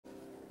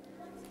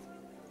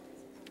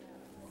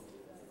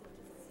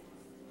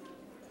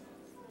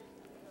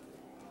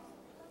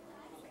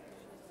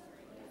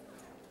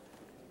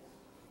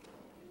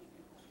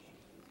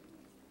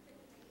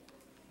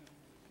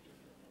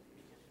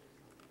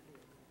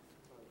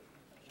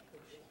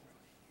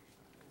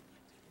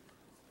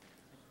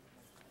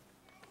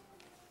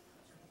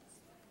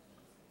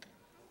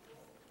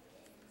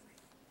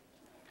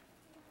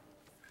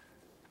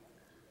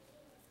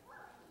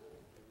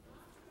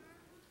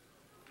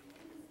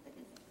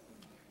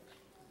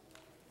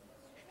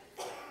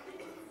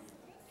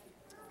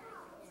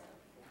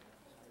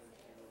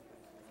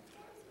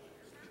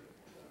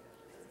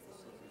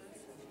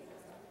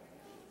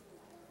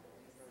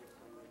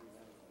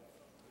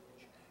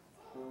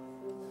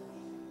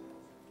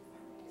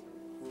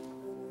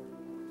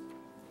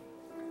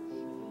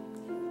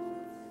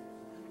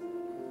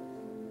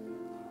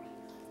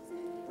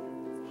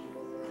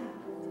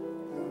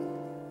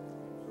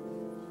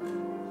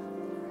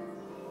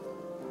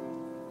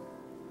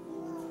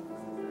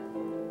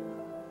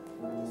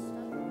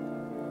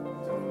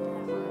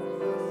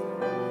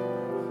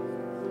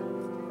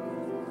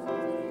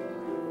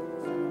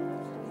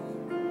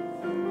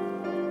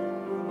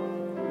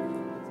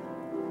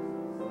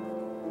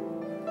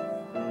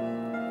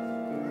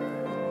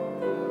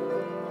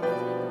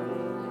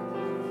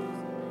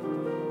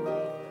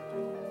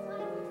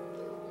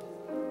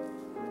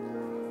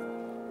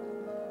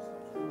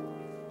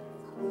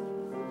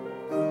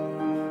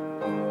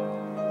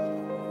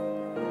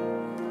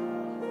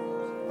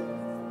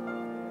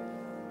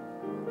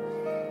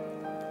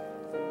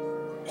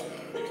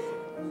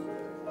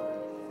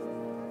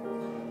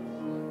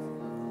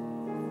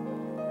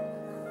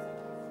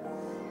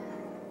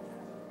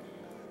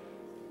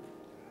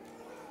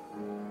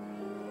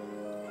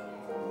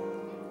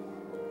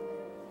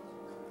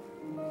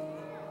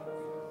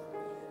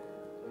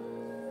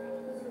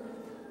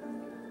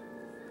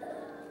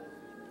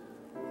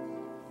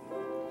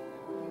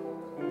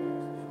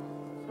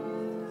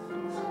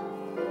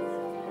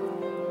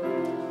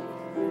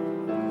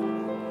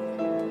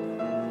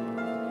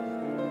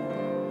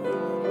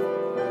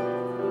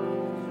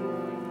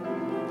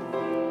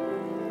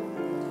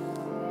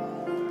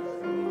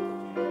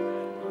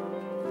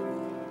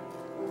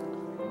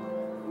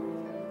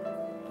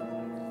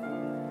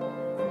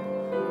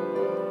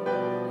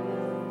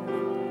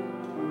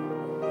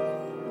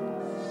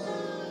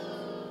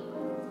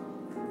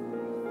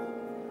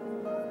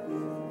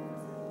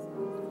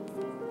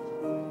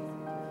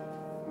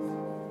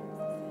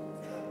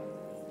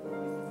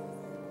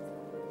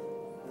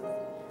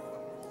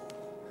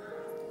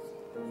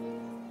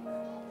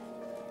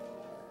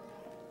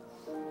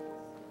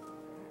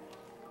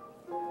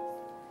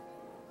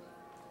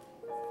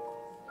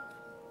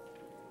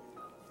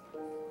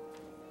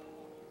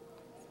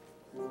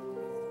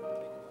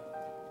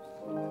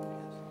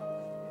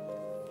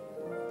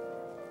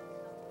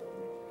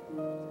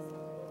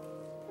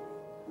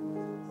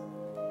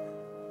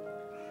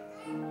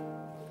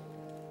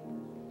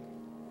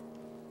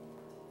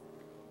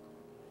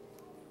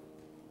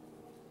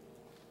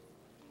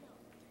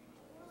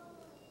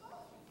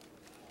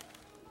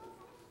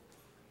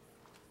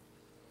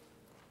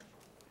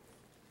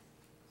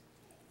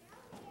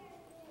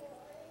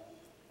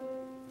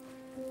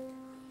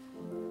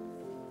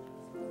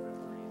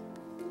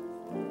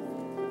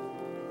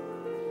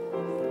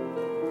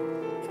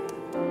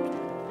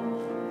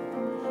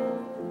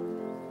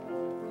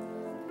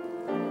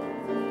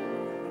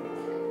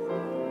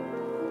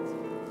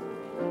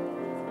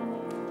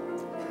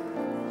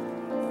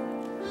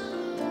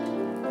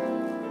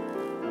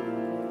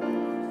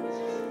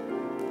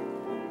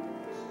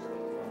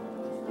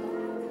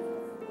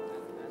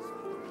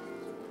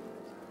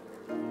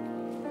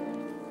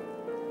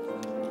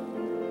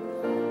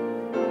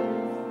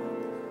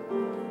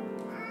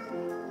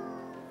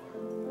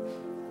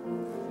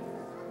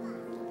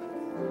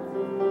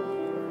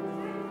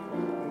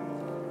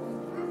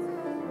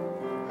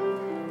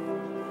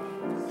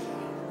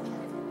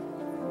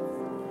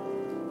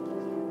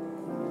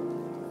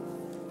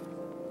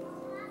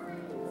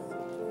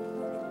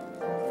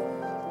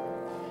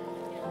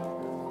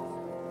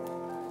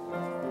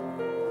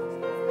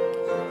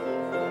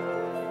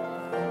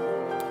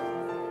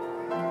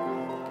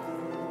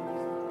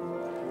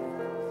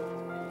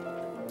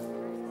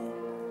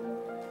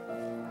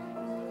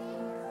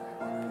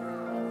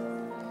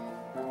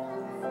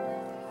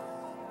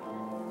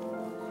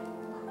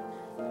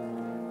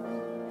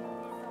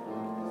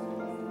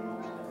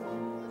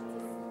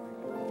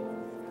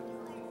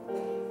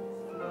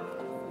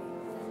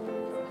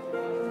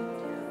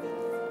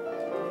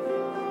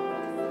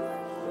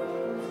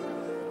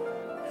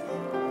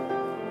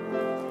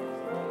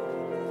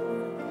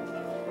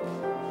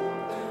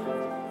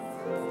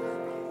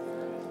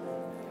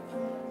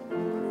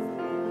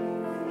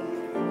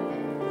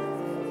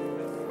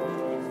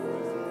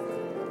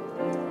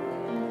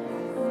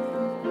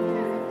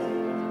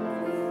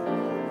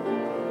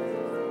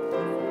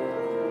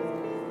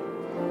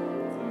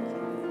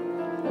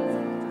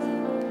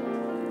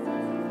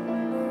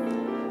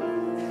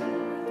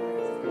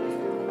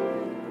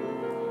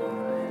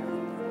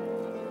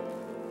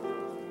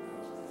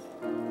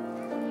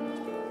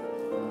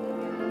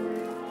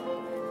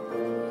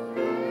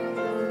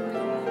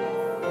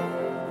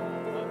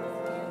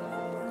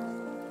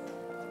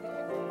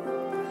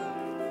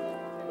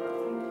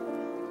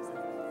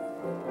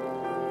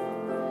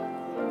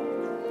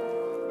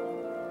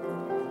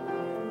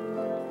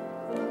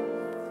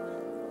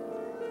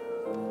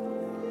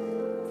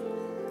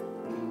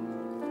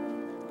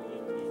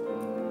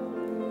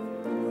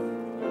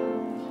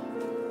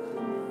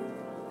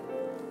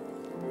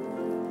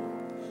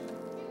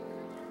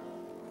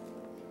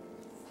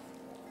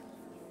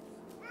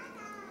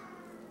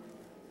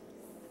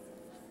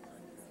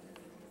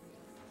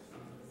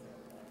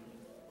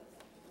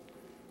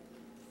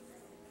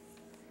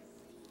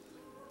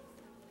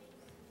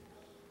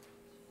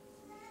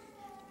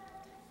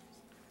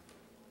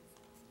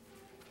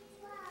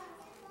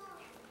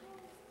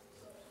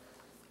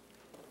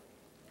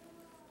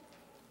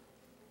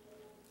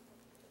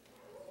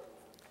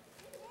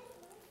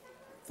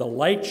The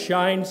light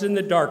shines in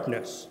the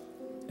darkness,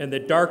 and the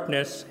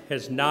darkness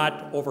has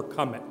not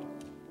overcome it.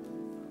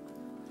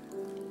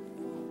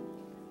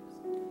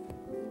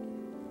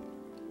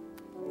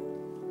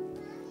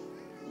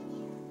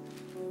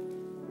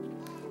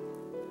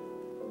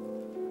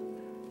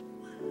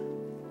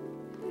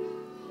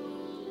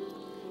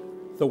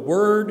 The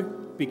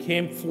Word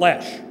became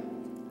flesh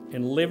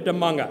and lived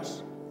among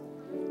us,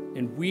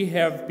 and we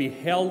have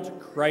beheld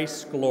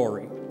Christ's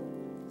glory.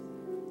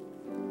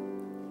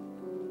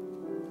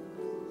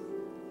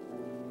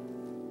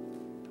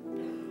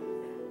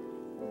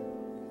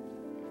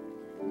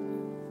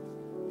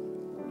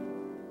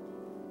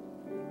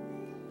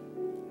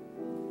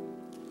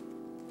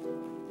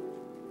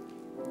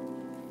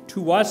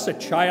 To us a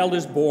child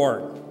is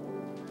born,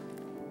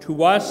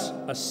 to us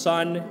a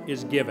son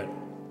is given.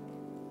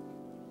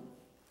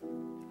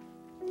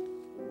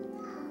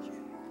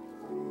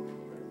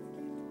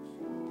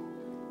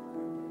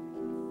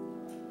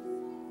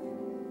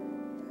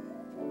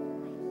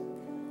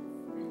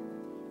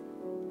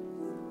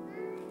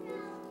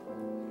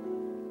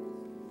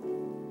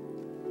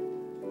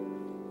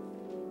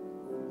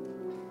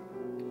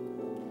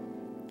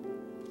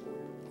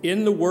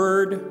 In the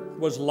Word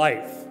was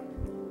life,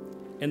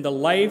 and the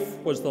life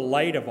was the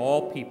light of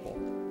all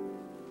people.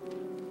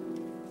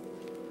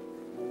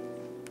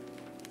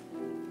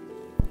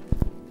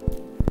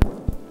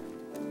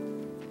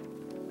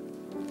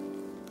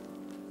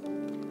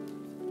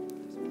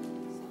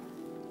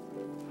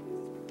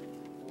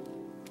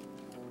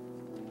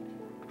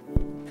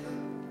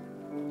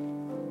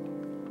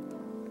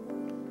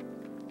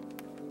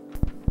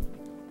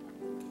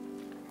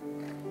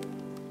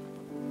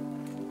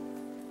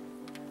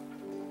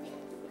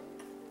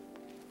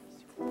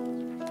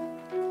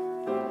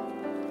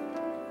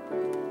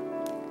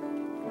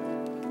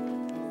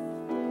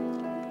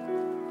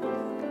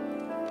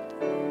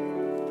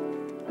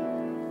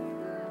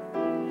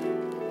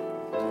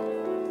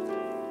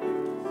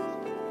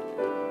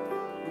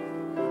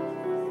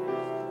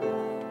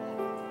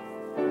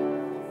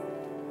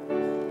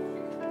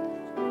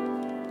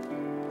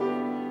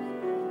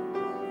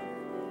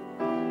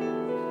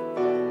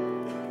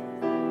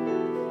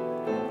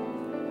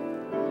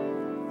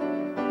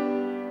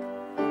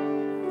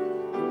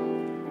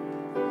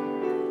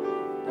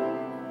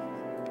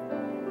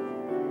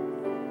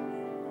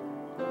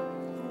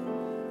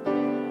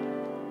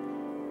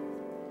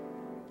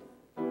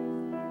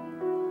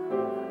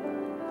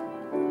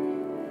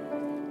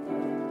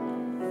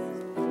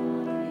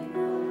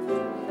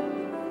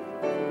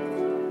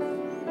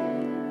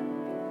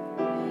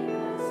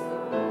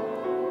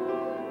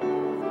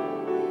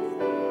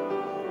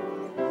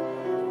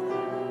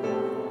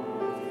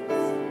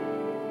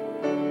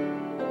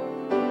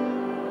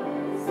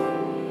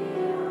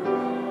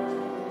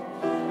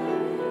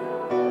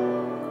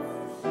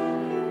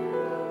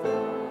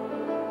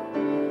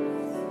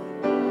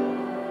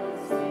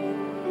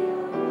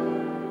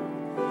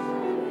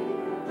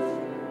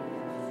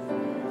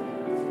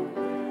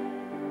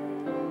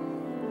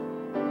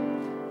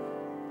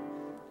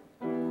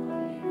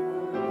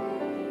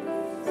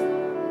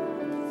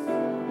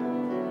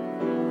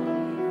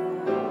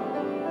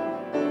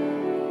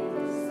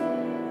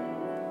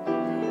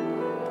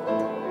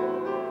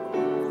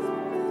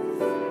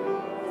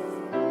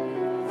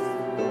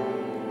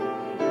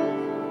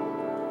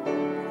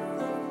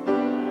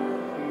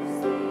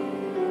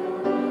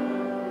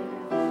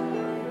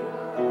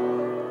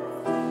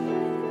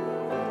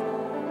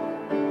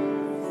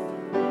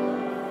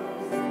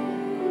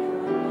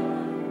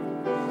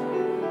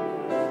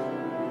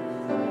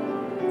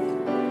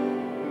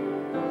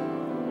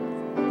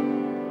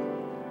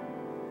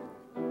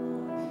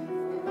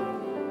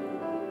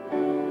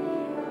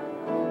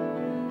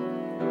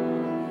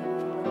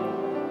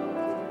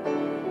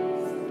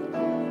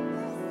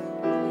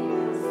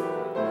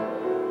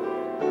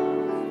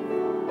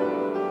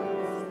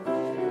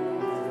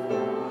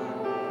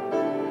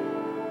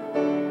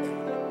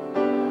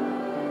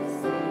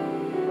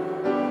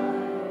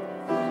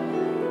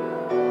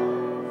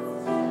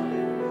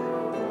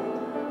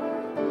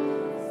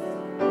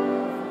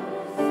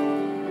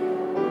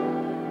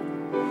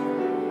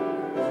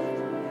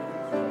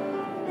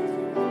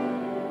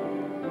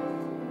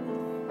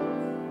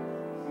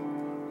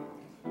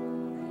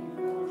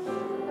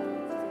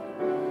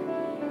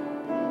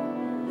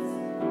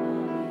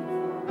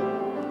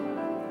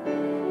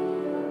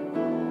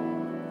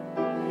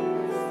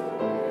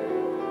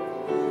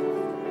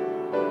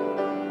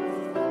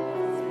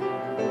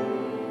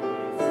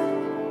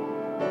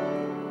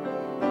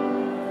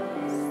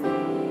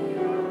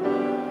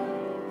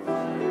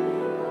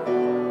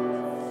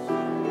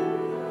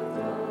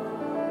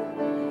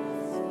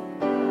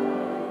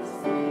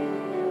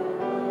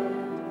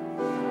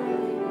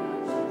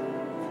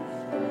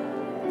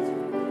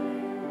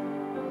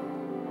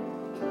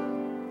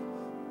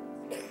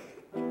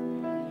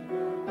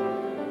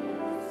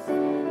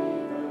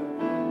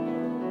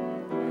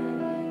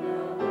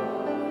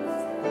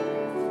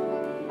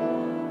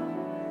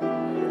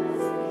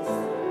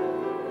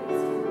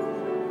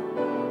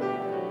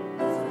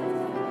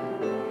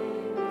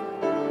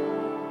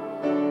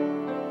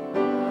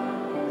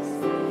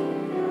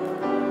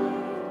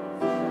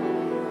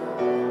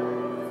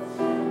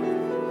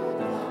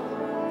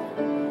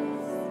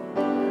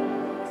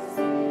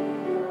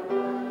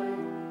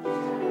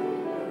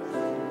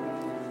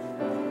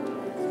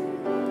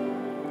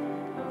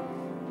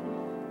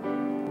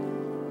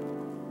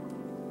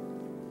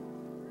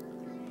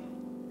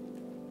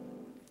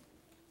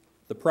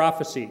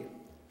 prophecy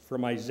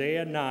from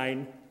Isaiah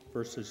 9,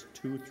 verses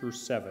 2 through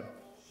 7.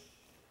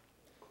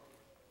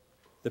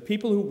 The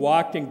people who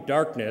walked in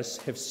darkness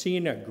have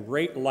seen a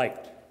great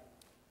light.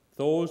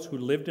 Those who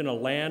lived in a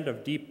land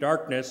of deep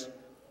darkness,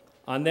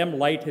 on them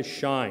light has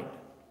shined.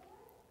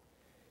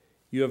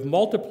 You have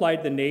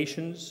multiplied the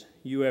nations,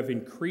 you have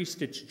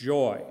increased its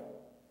joy.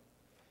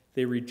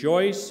 They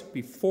rejoice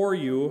before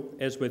you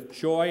as with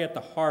joy at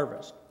the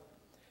harvest,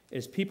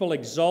 as people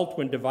exult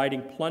when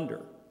dividing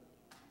plunder.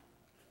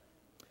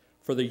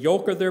 For the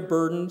yoke of their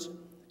burdens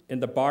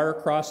and the bar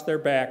across their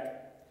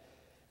back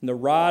and the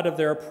rod of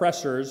their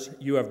oppressors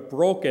you have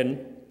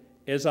broken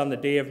as on the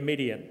day of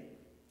Midian.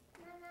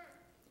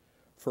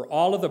 For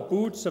all of the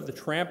boots of the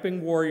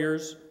tramping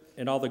warriors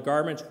and all the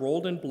garments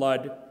rolled in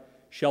blood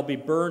shall be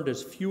burned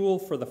as fuel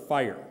for the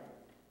fire.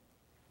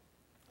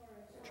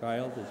 A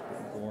child has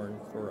been born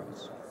for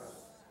us,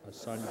 a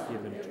son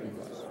given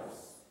to us.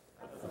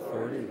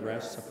 Authority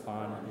rests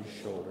upon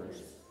his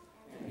shoulders.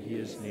 He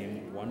is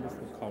named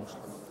Wonderful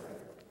Counselor,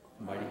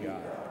 Mighty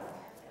God,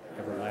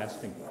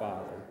 Everlasting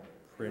Father,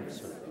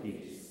 Prince of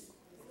Peace.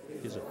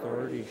 His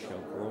authority shall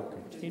grow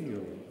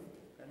continually,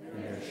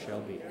 and there shall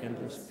be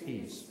endless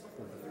peace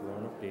for the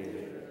throne of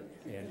David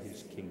and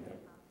his kingdom.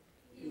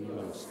 He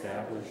will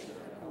establish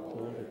and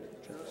uphold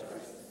it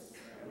justice,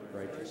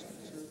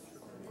 righteousness,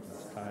 from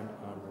this time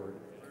onward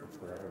and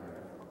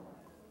forevermore.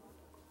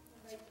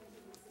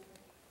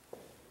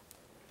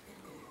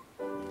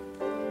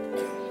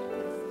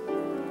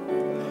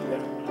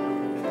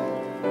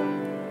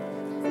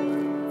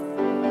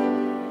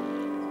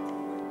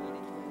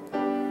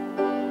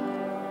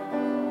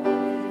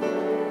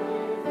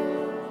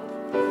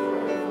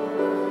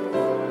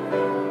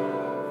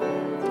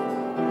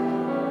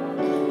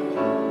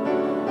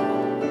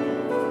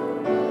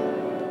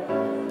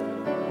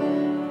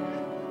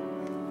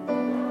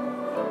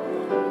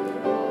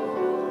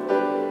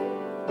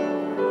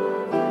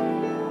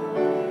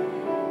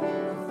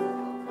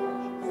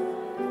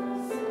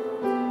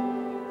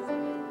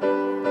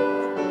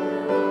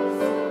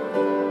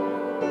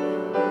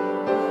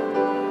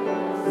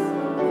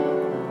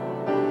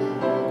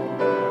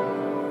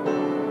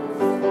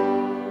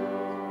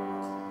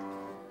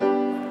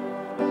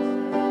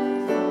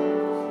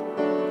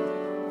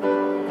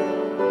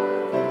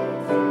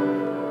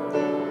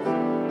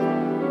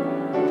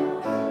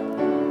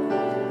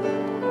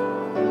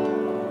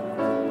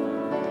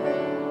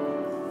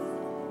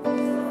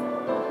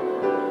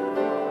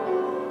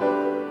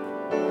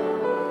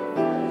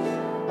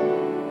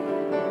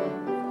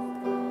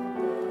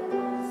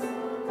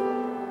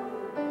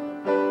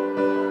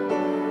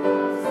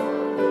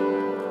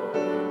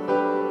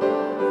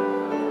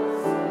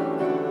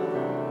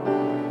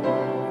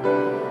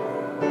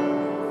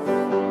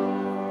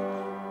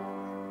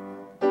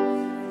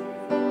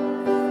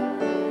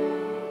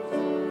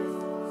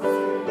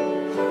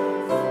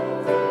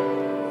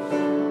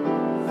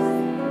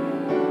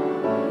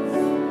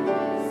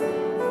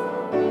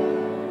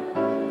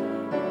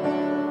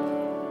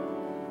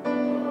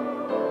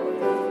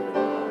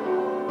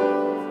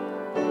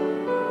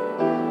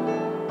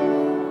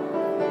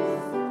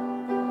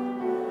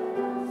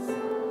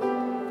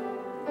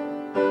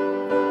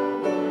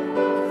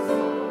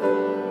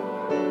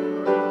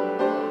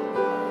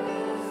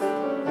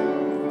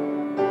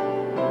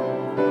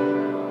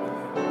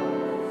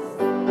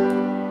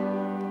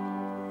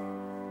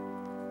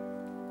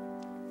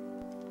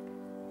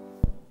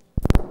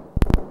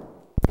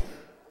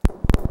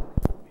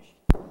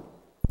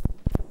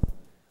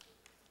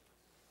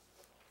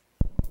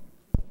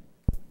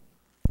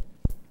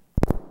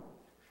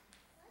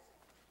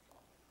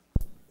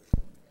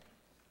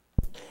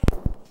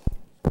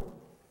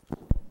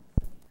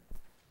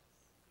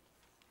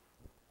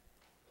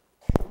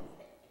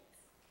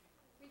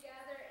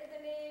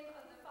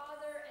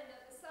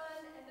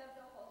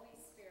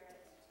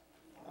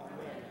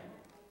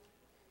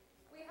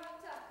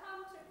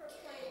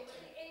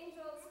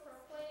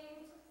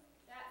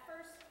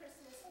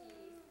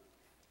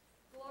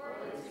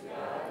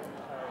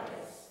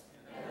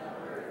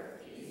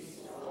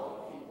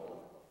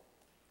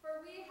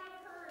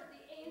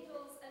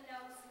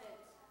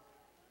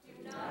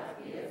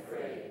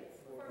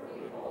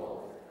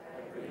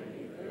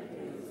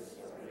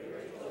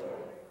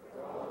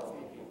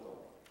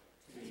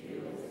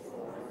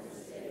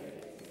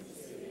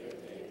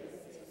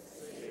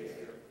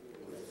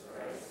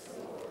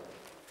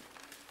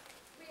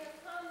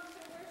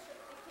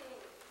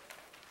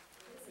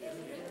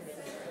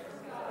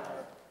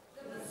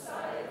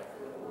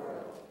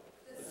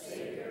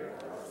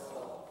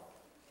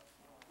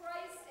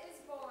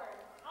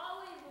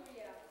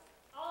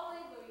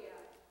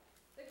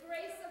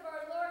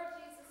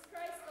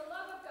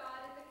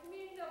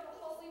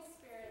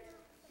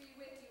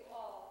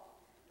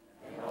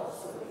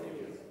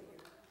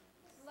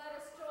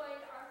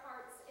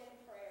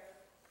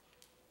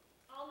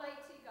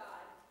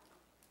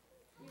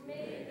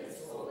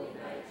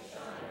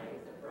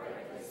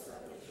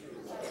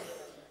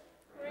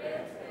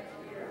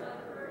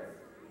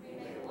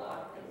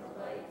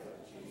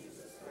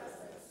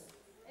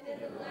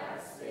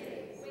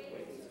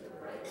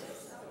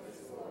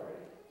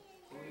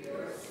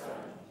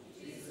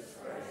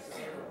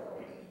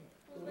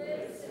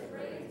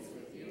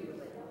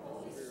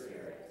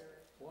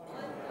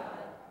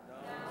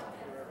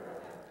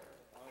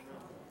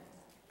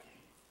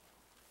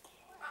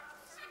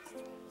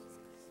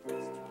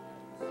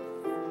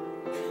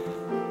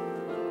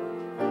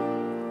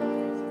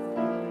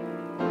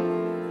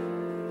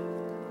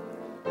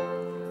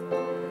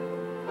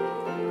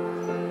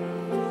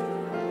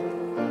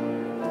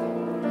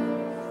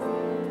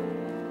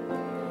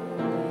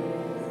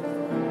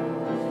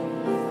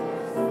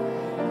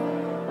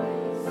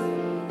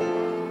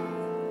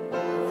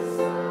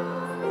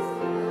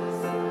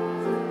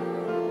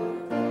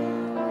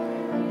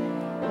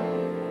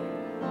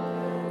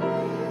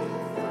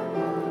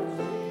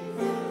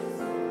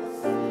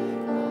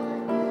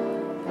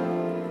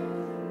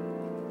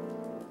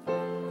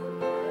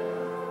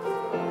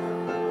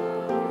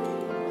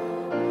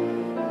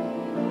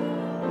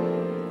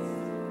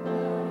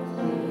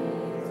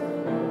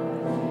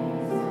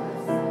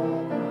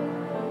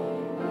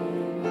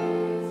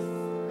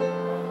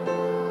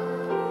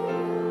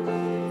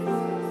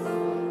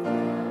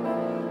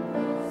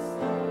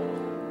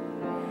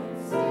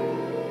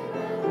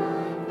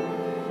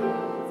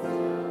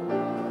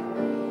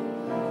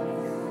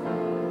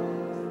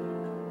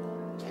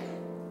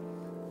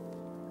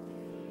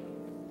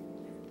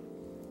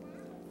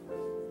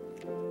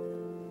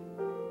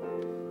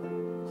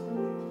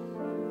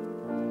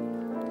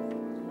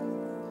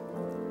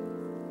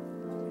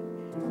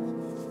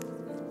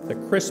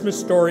 The Christmas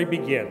story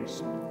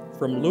begins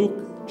from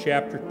Luke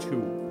chapter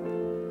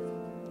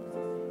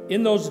 2.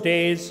 In those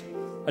days,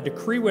 a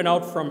decree went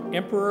out from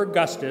Emperor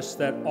Augustus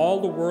that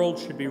all the world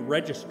should be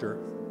registered.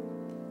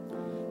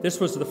 This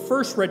was the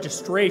first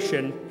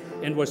registration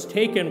and was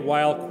taken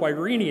while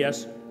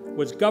Quirinius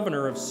was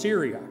governor of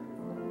Syria.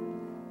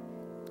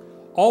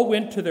 All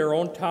went to their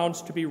own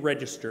towns to be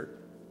registered.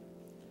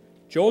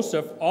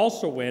 Joseph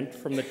also went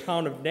from the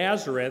town of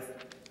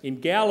Nazareth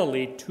in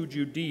Galilee to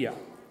Judea,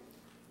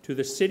 to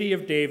the city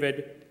of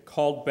David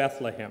called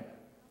Bethlehem,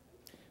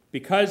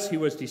 because he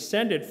was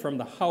descended from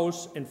the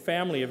house and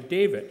family of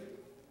David.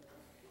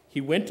 He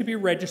went to be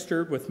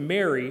registered with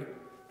Mary,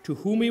 to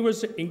whom he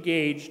was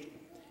engaged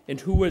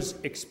and who was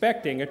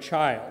expecting a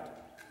child.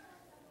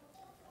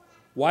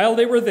 While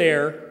they were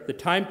there, the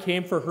time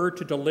came for her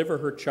to deliver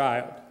her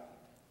child,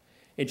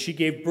 and she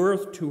gave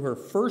birth to her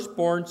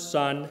firstborn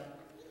son,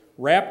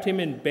 wrapped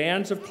him in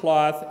bands of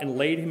cloth, and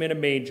laid him in a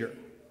manger,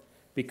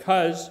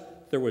 because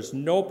there was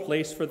no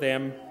place for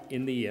them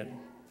in the inn.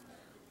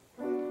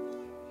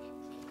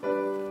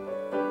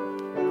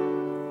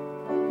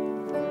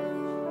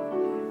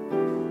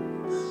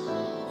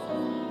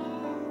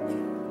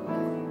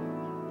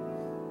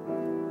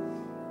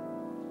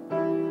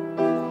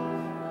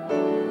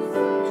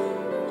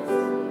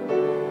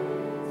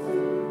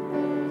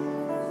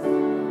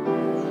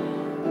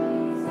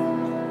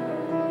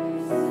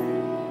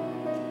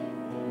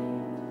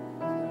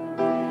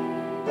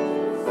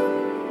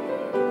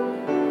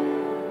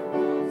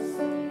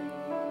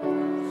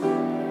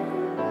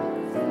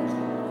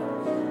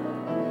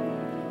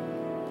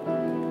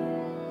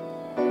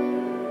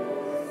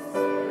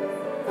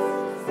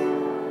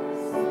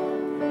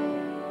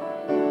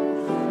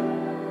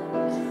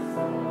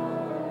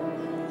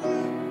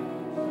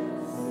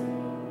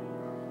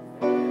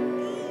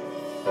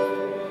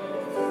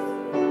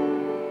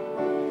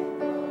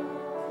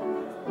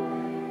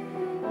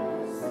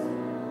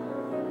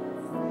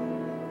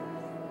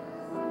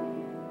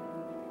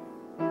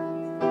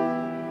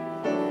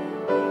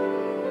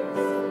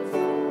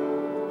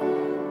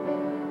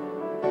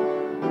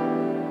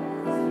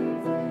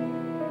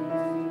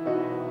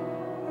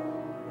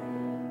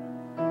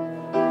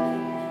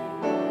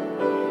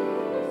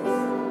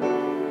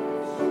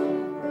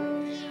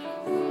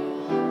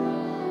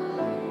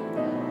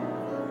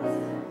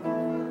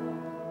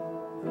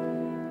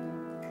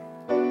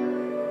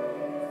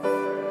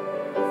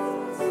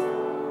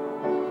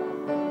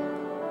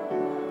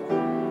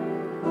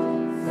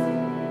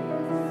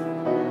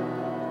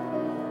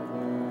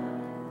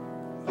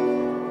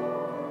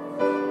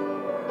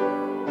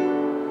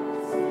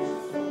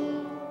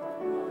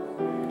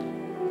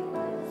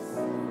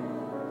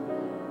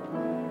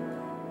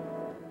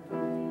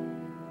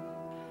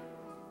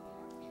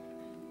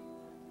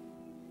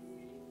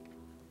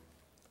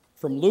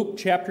 From Luke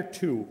chapter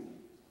 2,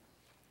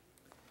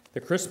 the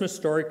Christmas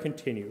story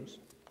continues.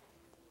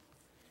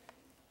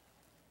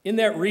 In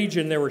that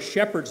region there were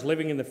shepherds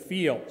living in the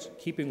fields,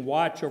 keeping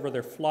watch over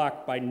their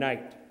flock by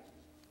night.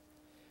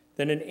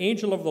 Then an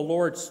angel of the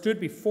Lord stood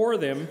before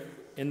them,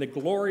 and the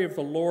glory of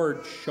the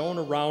Lord shone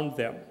around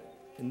them,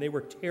 and they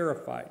were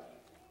terrified.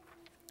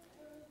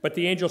 But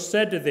the angel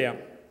said to them,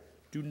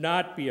 "Do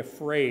not be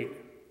afraid,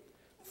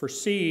 for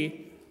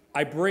see,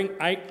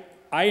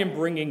 I am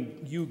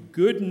bringing you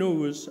good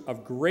news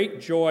of great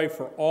joy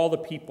for all the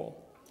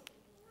people.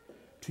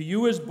 To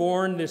you is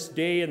born this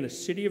day in the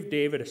city of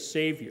David a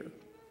Savior,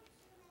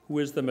 who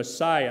is the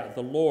Messiah,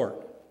 the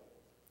Lord.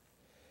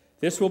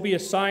 This will be a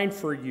sign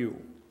for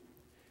you.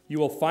 You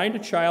will find a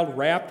child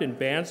wrapped in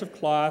bands of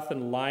cloth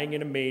and lying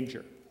in a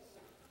manger."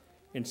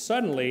 And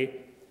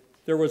suddenly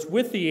there was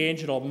with the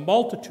angel a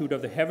multitude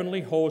of the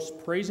heavenly hosts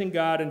praising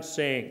God and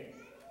saying,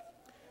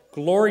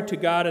 "Glory to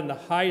God in the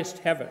highest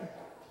heaven,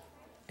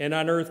 and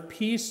on earth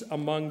peace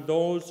among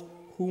those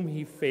whom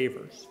he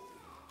favors."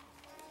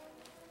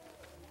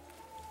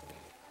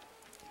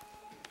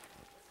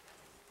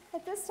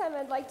 At this time,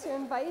 I'd like to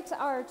invite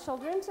our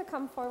children to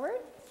come forward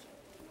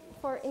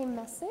for a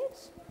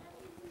message.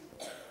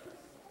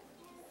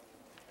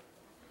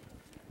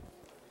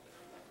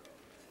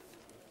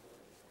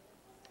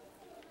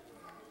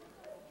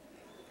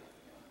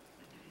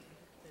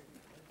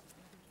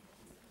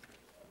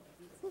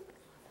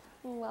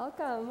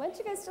 Welcome. Why don't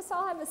you guys just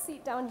all have a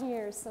seat down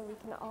here so we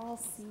can all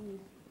see?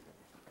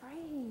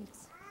 Great.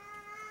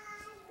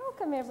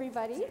 Welcome,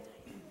 everybody.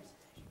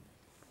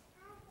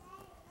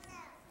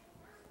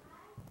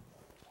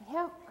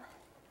 Yep.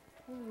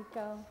 There you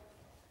go.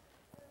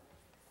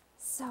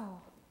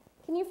 So,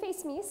 can you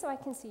face me so I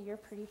can see your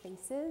pretty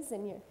faces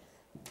and your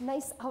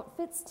nice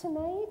outfits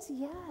tonight?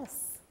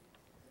 Yes.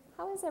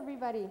 How is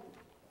everybody?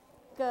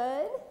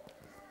 Good?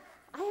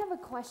 I have a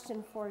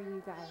question for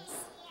you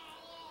guys.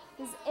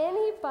 Is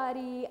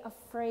anybody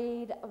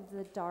afraid of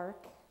the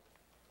dark?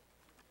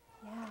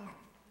 Yeah.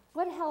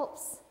 What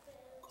helps?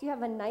 Do you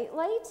have a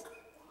nightlight?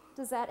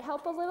 Does that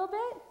help a little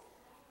bit?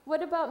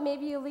 What about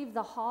maybe you leave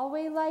the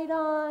hallway light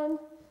on?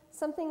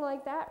 Something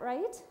like that,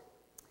 right?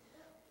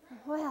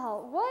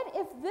 Well, what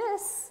if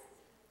this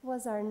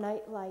was our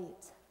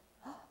nightlight?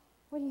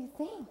 What do you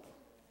think?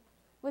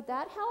 Would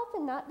that help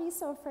and not be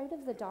so afraid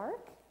of the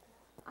dark?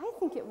 I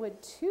think it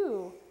would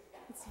too.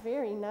 It's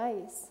very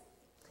nice.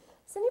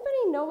 Does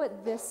anybody know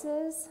what this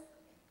is?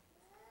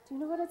 Do you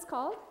know what it's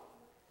called?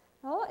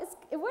 Oh,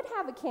 it would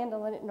have a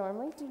candle in it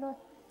normally. Do you know?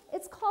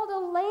 It's called a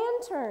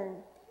lantern.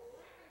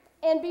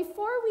 And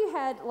before we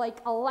had like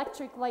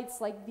electric lights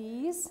like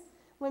these,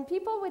 when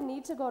people would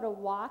need to go to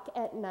walk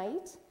at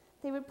night,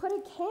 they would put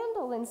a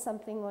candle in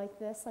something like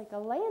this, like a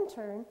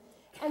lantern,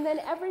 and then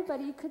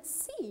everybody could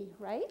see,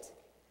 right?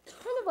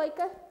 Kind of like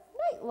a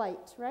night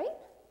light, right?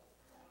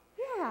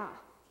 Yeah.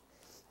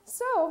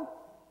 So,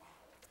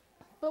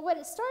 but what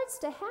it starts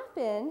to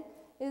happen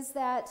is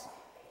that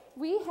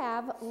we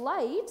have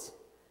light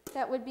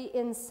that would be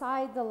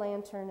inside the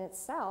lantern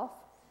itself.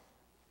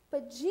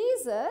 But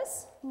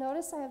Jesus,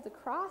 notice I have the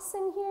cross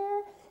in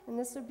here, and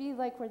this would be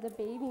like where the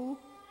baby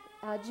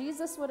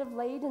Jesus would have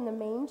laid in the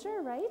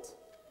manger, right?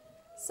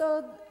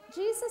 So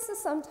Jesus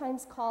is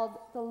sometimes called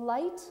the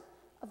light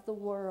of the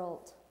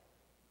world.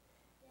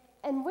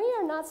 And we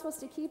are not supposed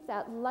to keep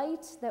that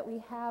light that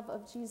we have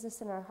of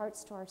Jesus in our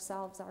hearts to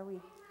ourselves, are we?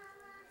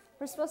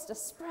 We're supposed to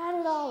spread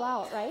it all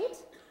out, right?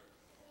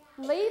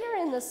 Later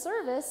in the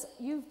service,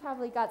 you've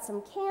probably got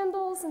some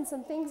candles and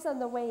some things on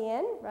the way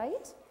in,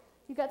 right?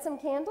 You got some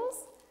candles?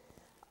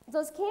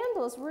 Those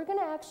candles, we're going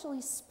to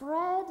actually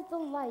spread the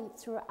light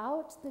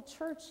throughout the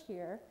church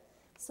here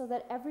so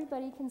that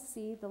everybody can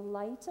see the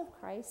light of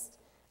Christ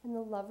and the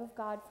love of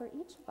God for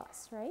each of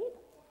us, right?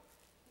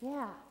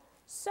 Yeah.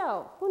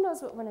 So, who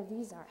knows what one of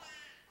these are?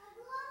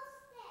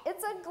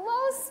 It's a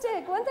glow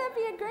stick. Wouldn't that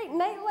be a great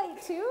night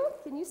light too?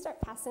 Can you start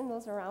passing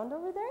those around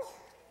over there?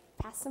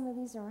 Pass some of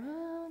these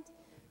around.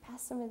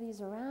 Pass some of these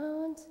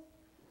around.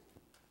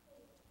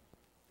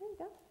 There you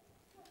go.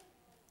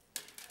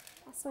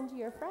 Pass one to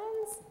your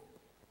friends.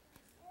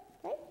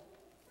 Okay.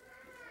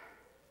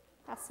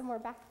 Pass some more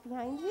back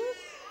behind you.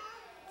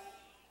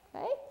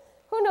 Okay.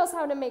 Who knows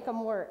how to make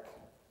them work?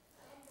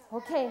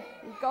 Okay,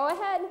 go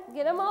ahead.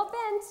 Get them all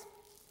bent.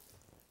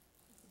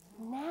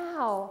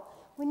 Now,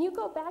 when you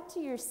go back to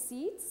your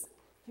seats,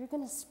 you're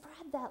going to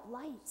spread that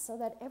light so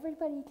that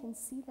everybody can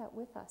see that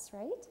with us,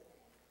 right?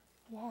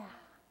 Yeah.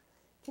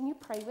 Can you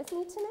pray with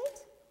me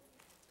tonight?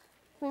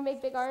 Can we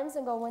make big arms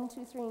and go 1,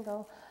 2, 3 and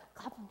go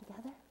clap them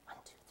together? 1,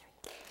 2,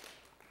 3.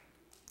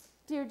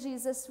 Dear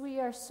Jesus, we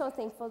are so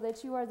thankful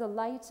that you are the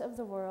light of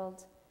the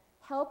world.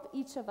 Help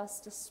each of us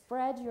to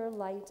spread your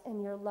light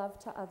and your love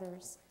to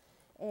others.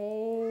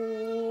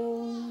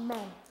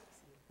 Amen.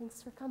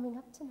 Thanks for coming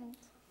up tonight.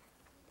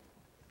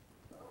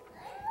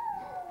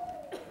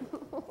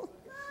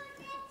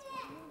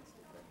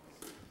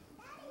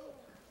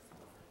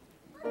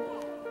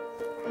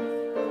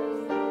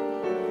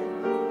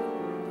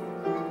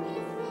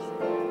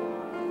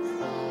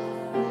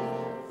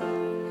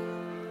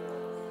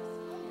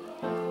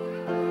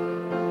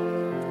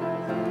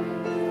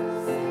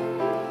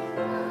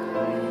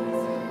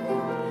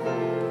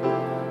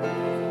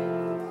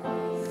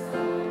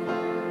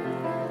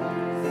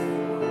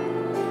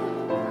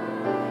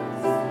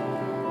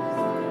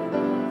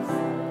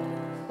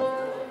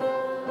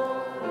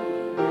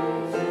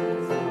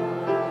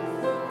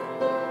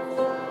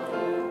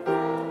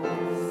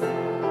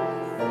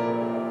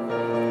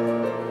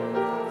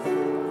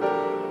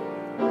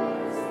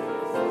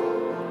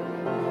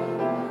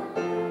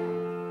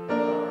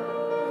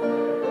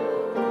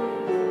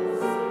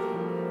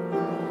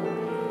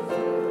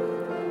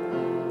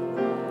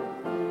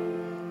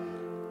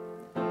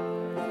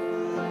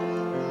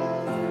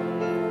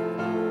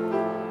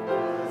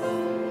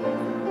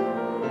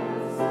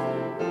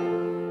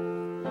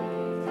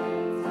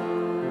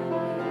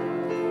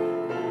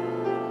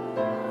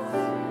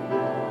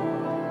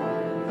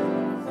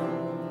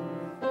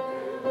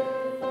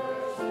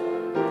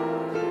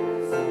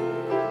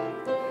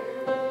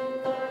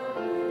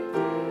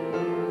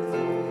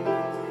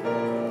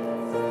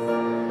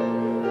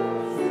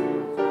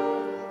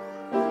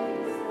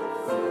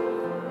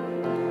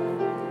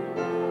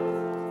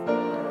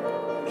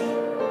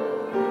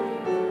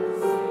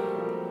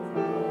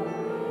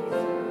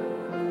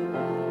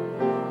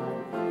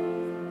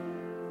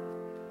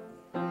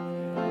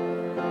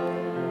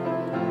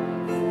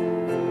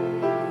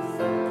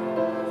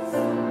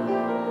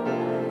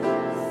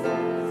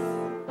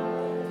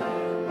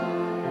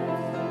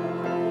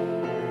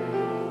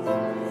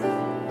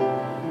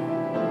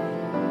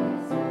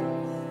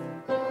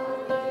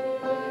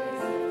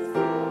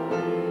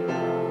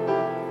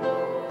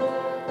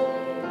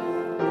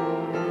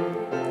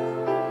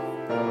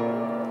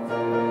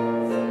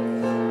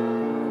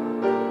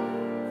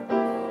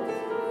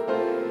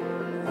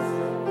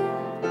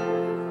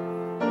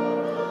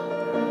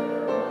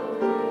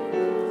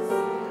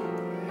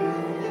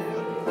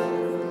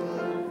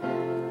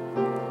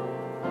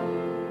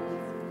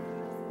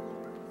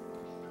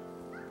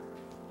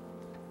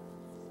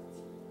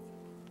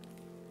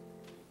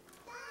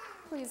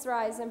 Please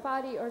rise in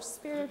body or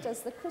spirit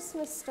as the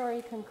Christmas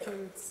story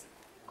concludes.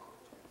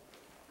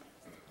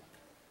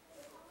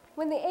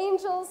 When the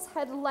angels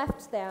had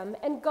left them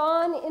and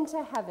gone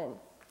into heaven,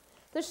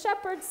 The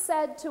shepherds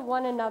said to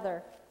one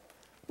another,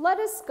 "Let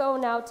us go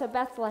now to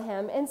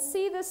Bethlehem and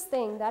see this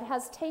thing that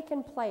has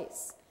taken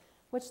place,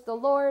 which the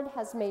Lord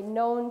has made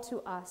known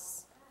to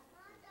us."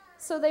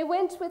 So they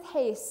went with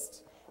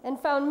haste and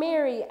found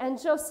Mary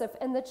and Joseph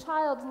and the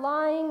child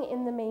lying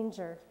in the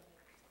manger.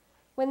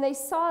 When they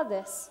saw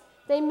this,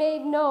 they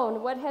made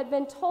known what had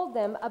been told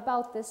them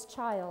about this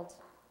child.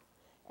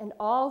 And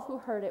all who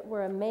heard it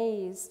were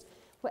amazed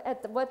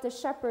at what the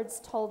shepherds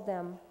told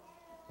them.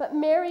 But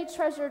Mary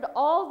treasured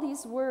all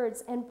these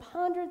words and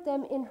pondered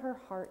them in her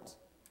heart.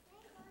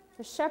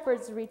 The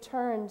shepherds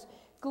returned,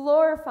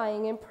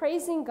 glorifying and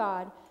praising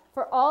God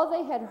for all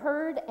they had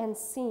heard and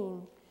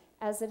seen,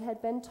 as it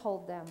had been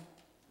told them.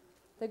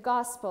 The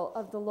gospel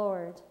of the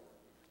Lord.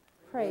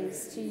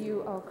 Praise to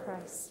you, O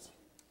Christ.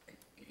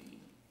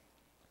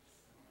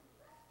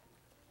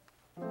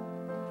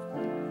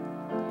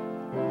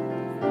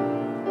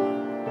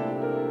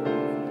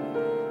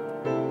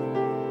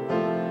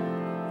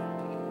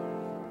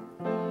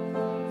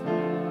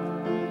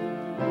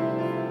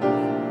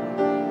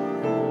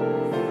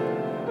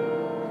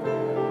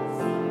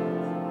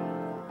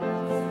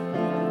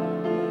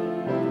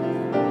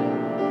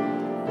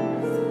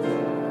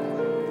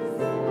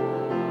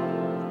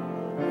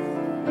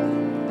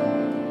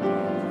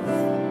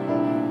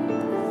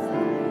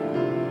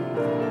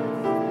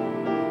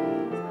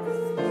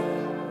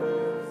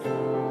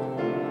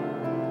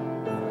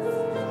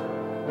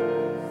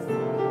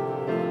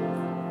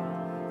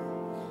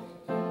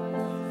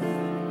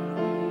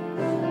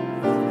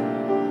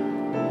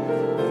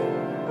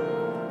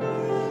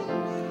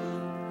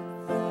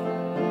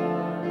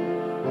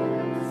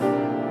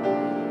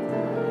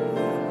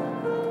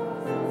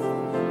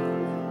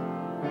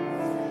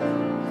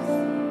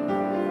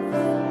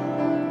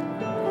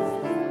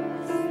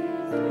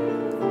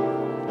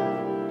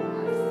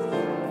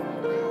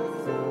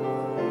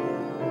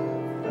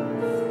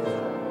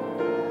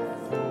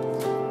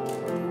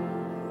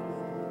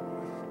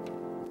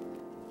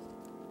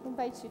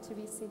 I invite you to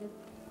be seated.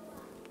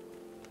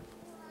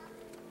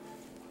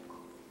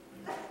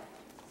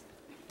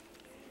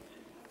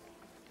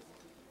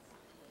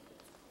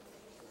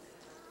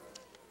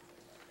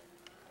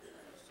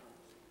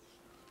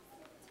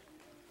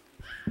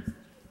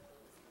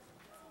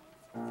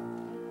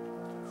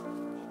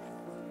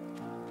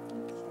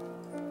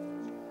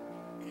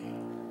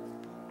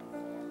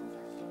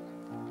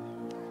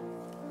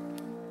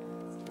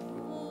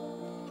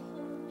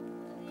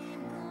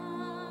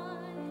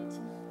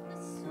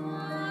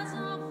 Stars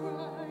are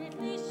bright.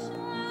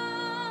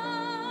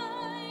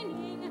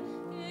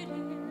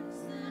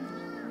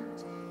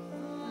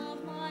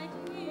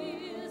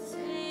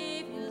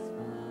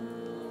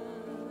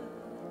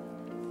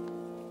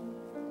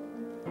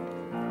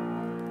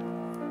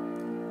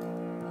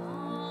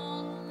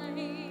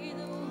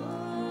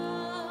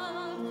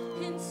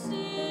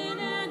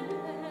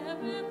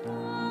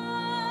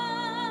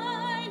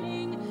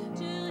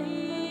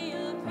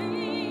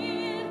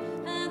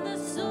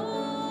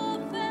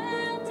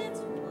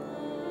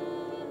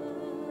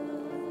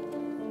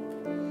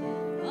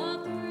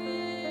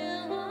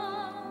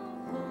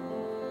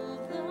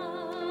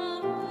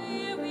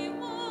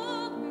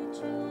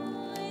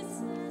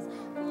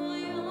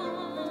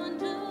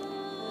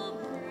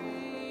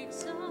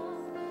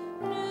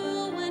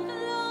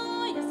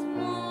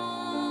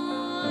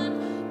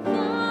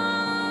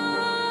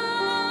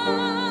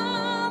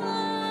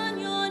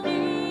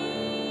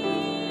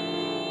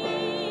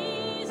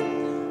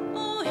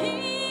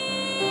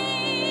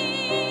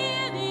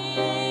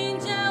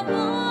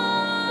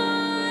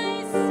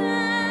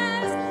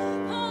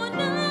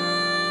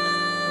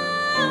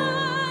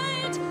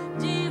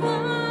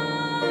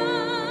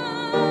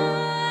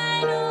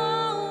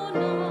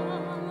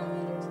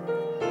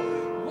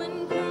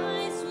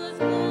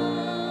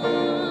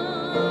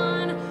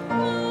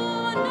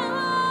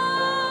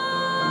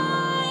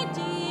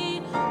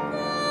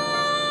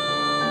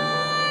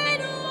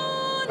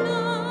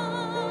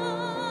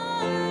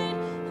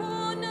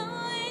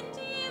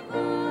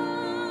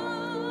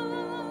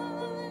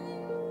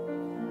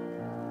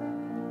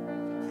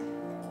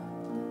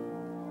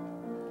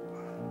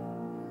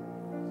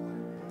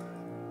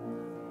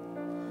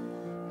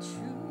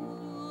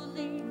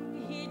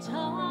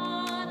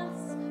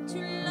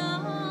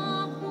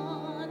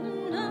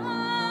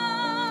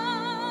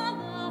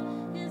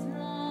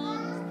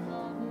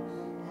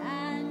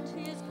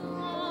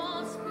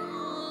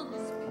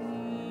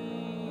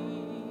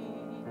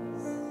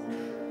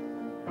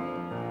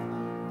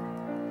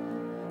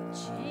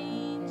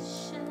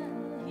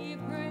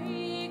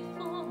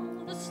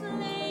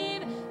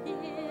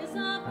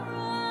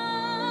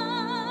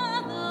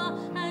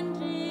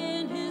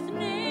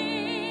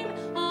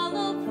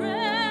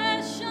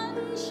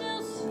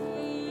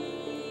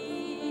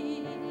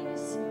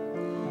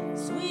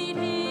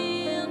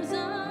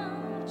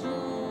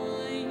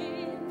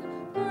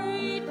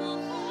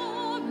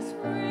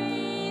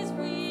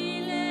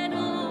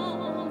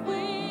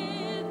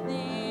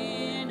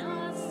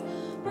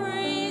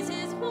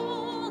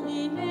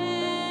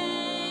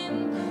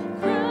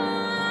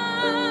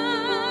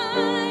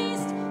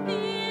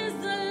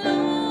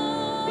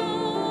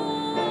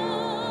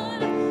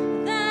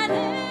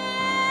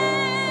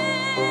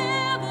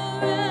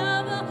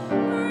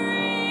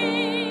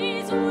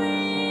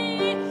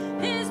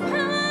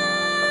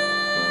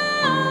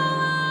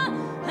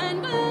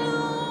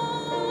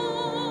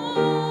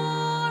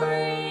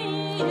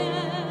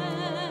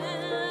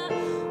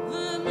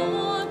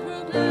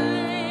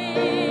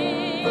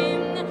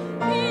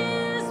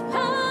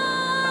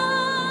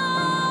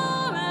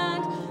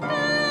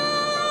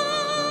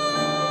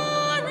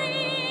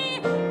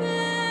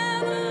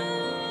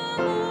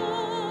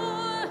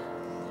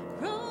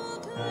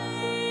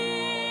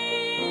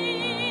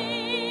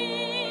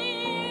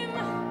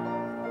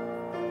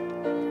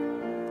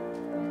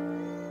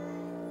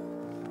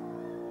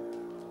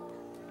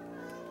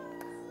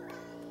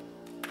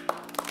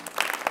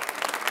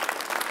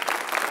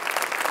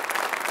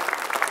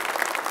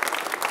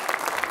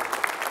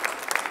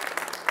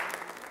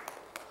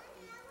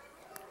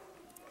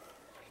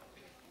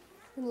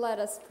 And let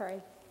us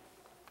pray.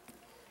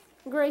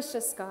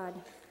 Gracious God,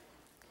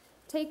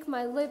 take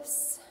my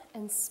lips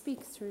and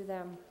speak through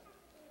them.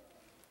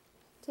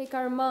 Take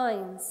our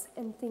minds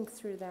and think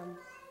through them.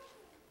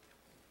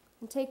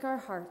 And take our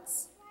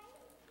hearts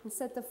and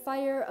set the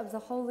fire of the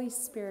Holy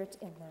Spirit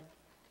in them.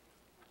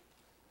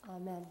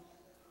 Amen.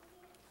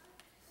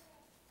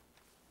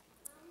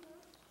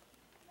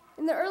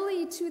 In the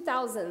early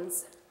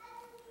 2000s,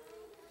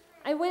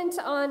 I went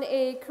on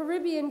a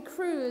Caribbean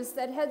cruise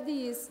that had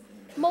these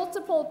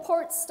multiple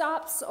port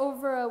stops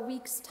over a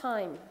week's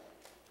time.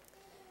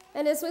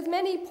 And as with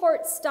many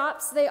port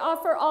stops, they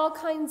offer all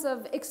kinds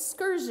of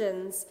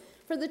excursions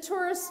for the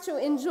tourists to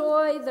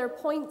enjoy their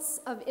points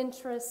of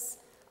interest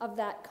of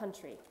that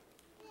country.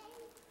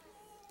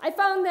 I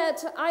found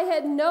that I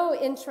had no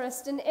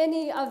interest in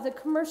any of the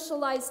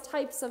commercialized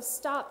types of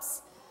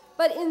stops,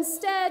 but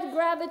instead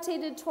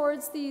gravitated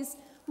towards these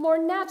more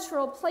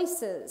natural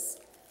places.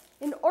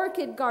 An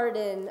orchid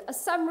garden, a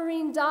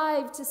submarine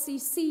dive to see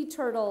sea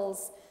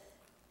turtles,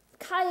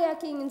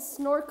 kayaking and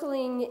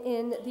snorkeling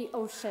in the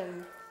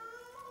ocean.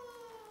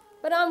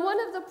 But on one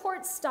of the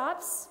port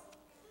stops,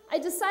 I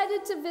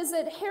decided to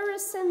visit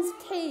Harrison's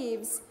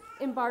Caves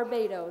in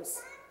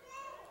Barbados.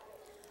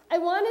 I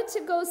wanted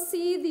to go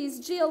see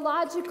these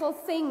geological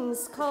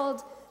things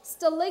called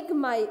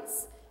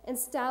stalagmites and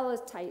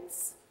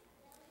stalactites.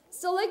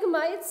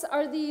 Stalagmites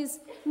are these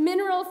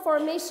mineral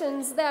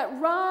formations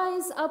that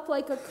rise up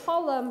like a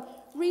column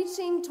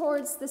reaching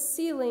towards the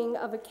ceiling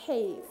of a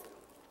cave.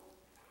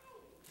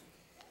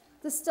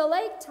 The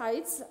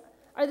stalactites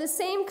are the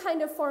same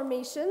kind of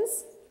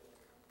formations,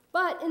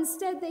 but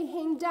instead they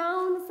hang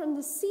down from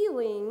the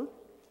ceiling,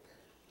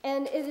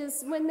 and it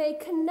is when they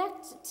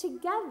connect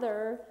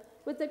together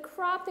with the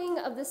cropping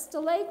of the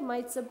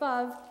stalagmites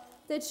above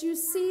that you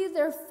see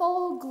their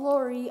full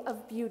glory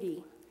of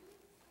beauty.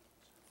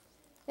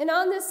 And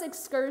on this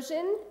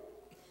excursion,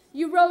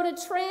 you rode a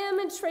tram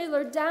and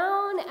trailer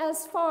down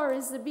as far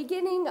as the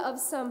beginning of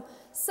some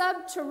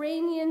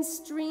subterranean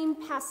stream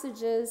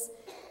passages,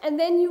 and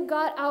then you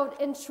got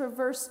out and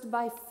traversed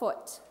by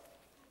foot.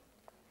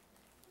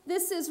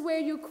 This is where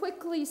you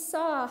quickly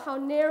saw how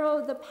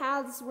narrow the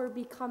paths were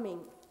becoming.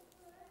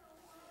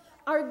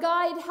 Our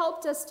guide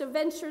helped us to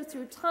venture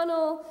through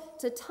tunnel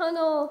to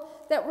tunnel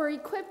that were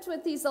equipped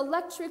with these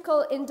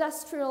electrical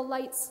industrial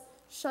lights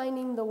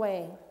shining the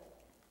way.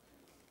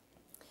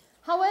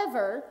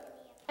 However,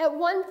 at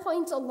one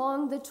point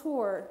along the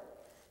tour,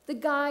 the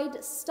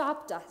guide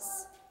stopped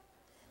us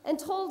and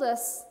told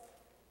us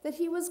that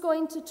he was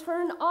going to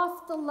turn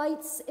off the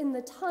lights in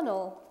the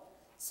tunnel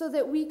so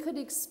that we could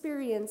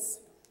experience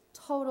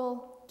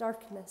total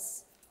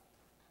darkness.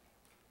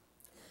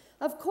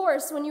 Of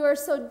course, when you are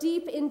so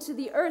deep into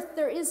the earth,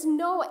 there is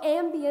no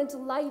ambient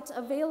light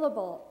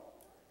available.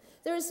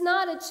 There is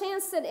not a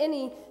chance that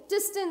any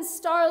distant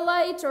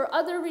starlight or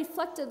other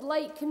reflected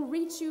light can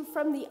reach you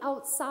from the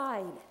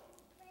outside.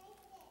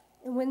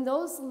 And when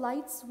those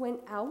lights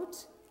went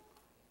out,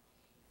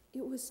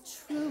 it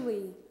was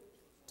truly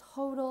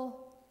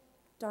total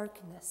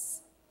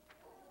darkness.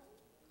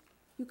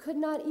 You could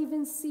not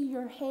even see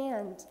your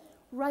hand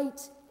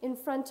right in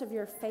front of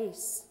your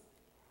face.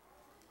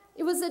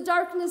 It was a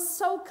darkness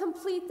so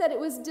complete that it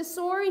was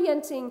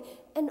disorienting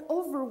and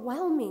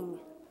overwhelming.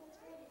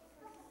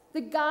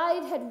 The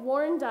guide had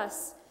warned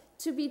us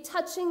to be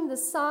touching the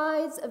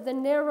sides of the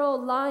narrow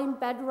lime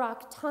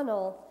bedrock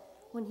tunnel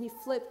when he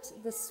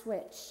flipped the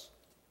switch.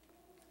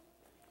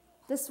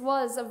 This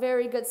was a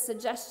very good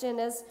suggestion,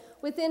 as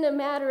within a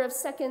matter of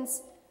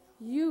seconds,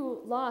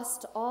 you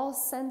lost all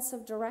sense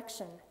of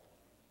direction.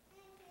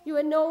 You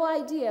had no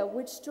idea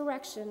which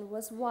direction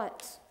was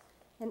what,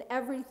 and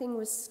everything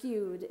was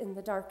skewed in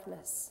the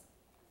darkness.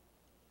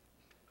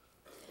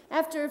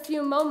 After a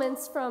few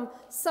moments, from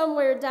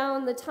somewhere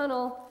down the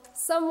tunnel,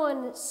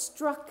 someone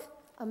struck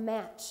a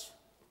match.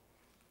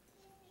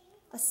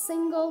 A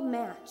single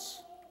match.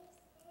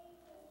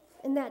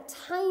 And that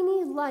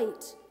tiny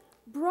light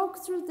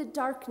broke through the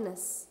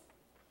darkness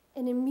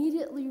and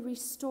immediately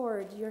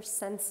restored your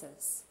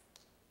senses.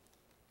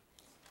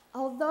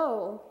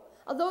 Although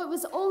it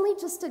was only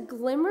just a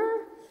glimmer,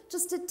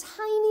 just a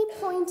tiny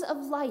point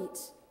of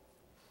light,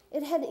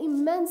 it had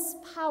immense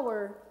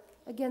power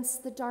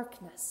against the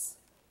darkness.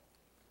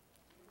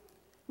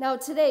 Now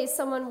today,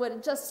 someone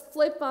would just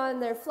flip on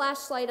their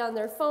flashlight on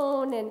their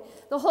phone and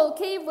the whole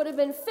cave would have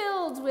been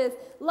filled with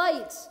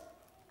light.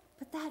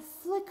 But that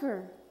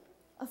flicker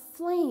of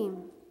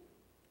flame,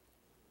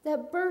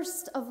 that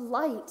burst of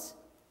light,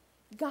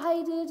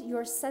 guided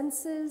your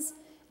senses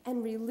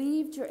and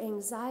relieved your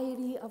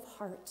anxiety of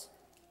heart.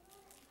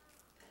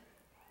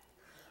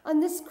 On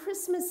this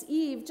Christmas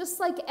Eve, just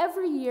like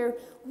every year,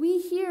 we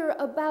hear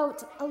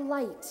about a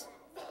light.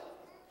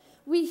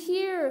 We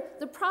hear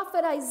the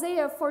prophet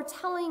Isaiah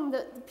foretelling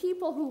that the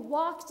people who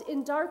walked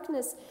in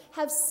darkness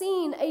have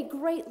seen a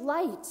great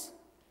light.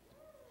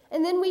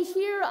 And then we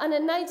hear on a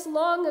night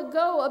long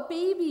ago, a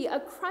baby, a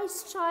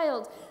Christ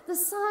child, the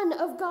Son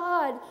of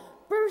God,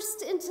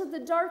 burst into the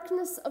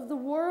darkness of the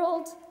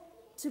world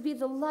to be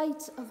the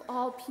light of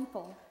all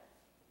people.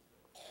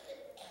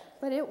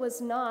 But it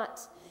was not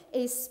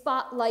a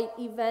spotlight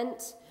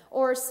event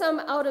or some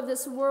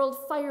out-of-this-world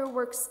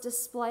fireworks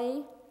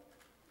display.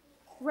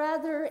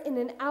 Rather, in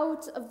an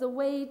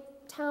out-of-the-way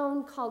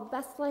town called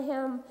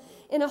Bethlehem,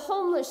 in a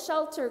homeless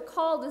shelter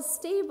called a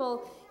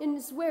stable,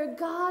 is where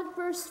God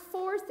burst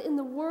forth in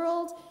the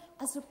world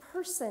as a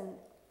person,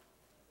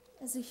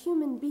 as a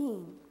human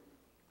being.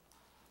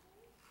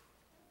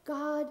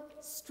 God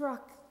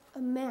struck a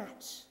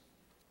match,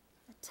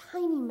 a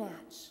tiny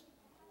match,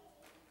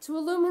 to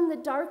illumine the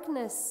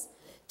darkness,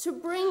 to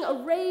bring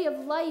a ray of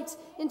light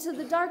into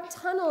the dark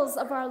tunnels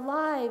of our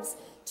lives,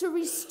 to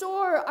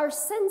restore our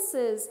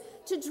senses,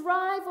 to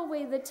drive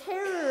away the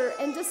terror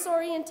and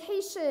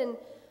disorientation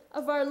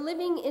of our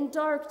living in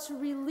dark, to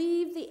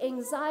relieve the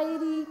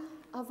anxiety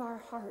of our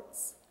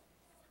hearts.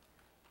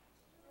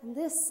 And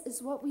this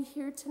is what we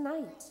hear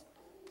tonight.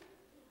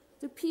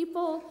 The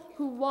people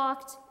who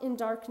walked in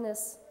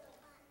darkness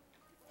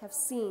have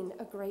seen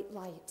a great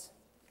light.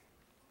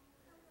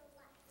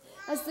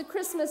 As the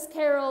Christmas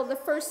carol, the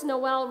first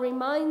Noel,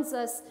 reminds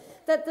us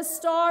that the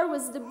star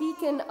was the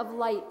beacon of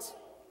light.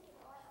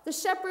 The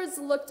shepherds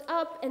looked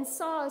up and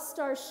saw a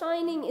star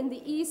shining in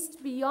the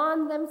east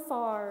beyond them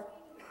far,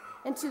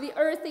 and to the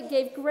earth it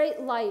gave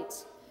great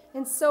light,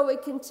 and so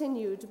it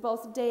continued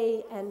both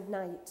day and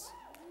night.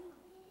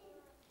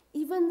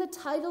 Even the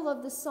title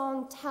of the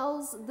song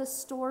tells the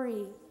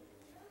story,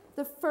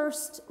 the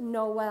first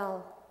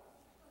Noel.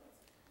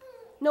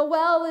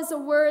 Noel is a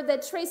word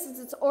that traces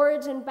its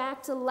origin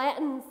back to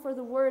Latin for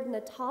the word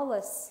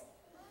natalis,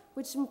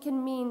 which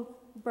can mean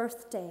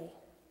birthday.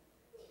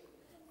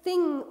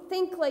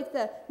 Think like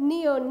the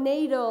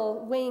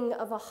neonatal wing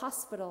of a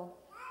hospital.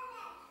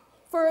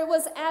 For it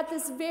was at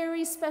this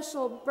very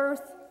special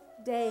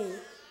birthday,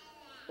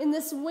 in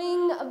this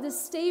wing of the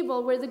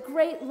stable, where the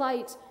great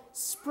light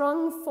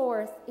sprung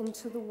forth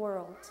into the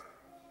world.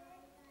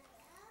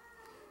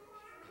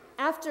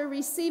 After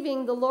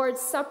receiving the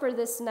Lord's Supper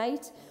this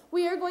night,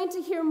 we are going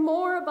to hear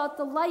more about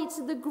the light,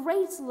 the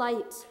great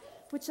light,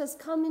 which has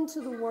come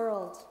into the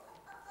world.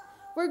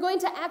 We're going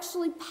to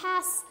actually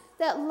pass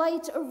that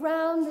light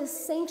around this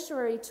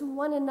sanctuary to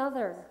one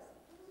another.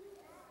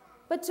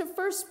 But to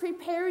first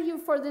prepare you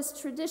for this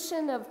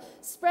tradition of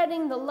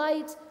spreading the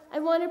light, I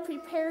want to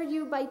prepare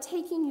you by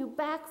taking you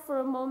back for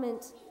a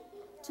moment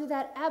to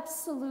that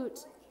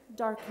absolute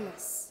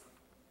darkness,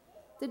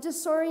 the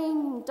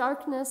disorienting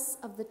darkness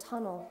of the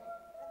tunnel.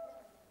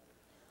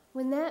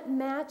 When that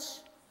match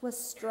was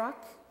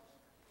struck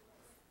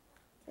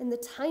and the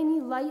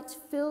tiny light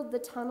filled the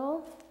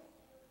tunnel,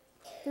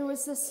 there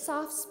was this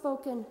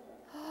soft-spoken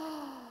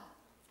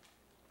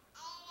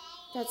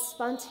that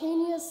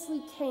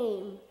spontaneously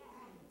came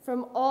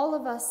from all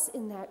of us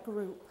in that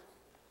group.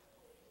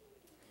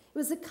 It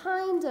was a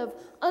kind of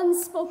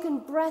unspoken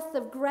breath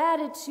of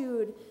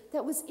gratitude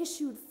that was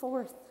issued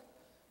forth.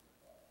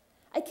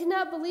 I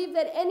cannot believe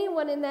that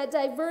anyone in that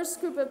diverse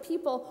group of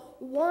people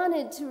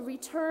wanted to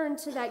return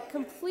to that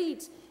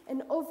complete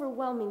and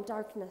overwhelming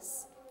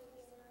darkness.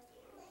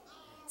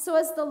 So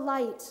as the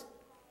light,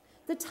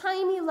 the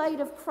tiny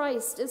light of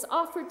Christ, is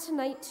offered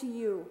tonight to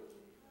you,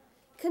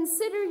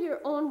 consider your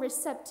own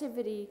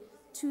receptivity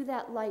to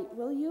that light,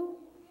 will you?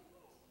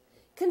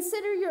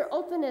 Consider your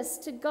openness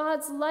to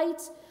God's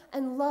light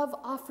and love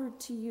offered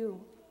to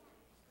you.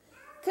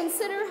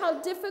 Consider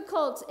how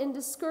difficult and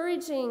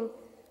discouraging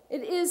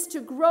it is to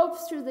grope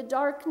through the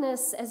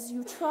darkness as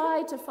you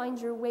try to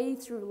find your way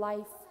through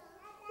life.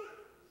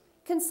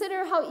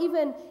 Consider how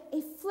even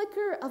a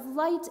flicker of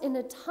light in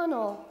a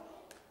tunnel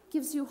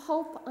gives you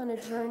hope on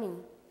a journey.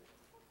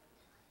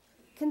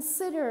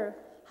 Consider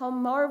how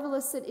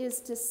marvelous it is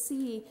to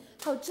see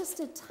how just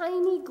a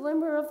tiny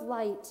glimmer of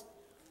light,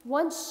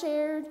 once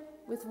shared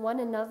with one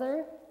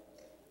another,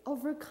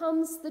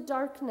 overcomes the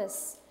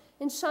darkness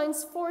and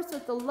shines forth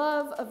with the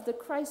love of the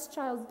Christ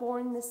child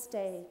born this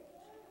day.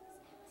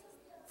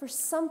 For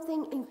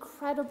something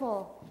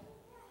incredible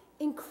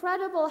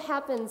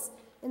happens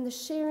in the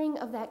sharing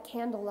of that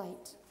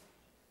candlelight.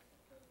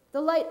 The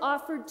light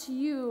offered to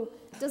you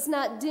does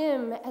not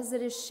dim as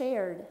it is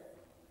shared.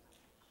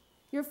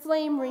 Your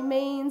flame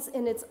remains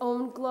in its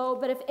own glow,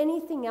 but if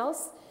anything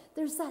else,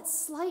 there's that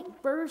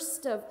slight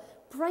burst of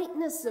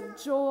brightness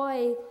of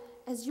joy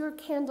as your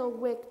candle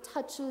wick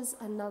touches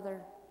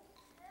another.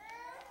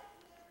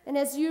 And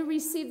as you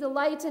receive the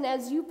light and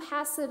as you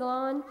pass it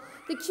on,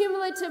 the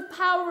cumulative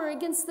power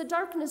against the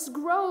darkness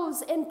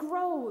grows and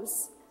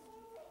grows.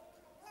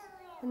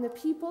 And the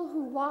people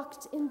who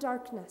walked in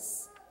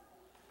darkness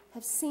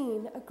have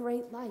seen a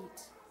great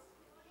light.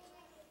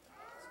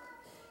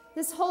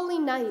 This holy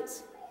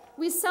night,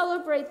 we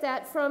celebrate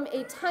that from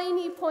a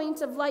tiny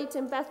point of light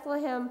in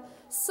Bethlehem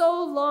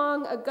so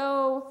long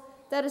ago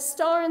that a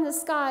star in the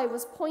sky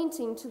was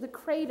pointing to the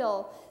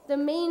cradle, the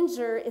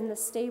manger in the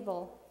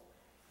stable.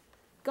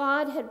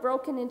 God had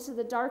broken into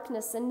the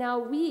darkness, and now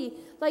we,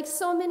 like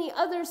so many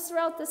others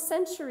throughout the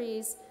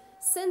centuries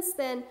since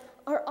then,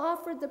 are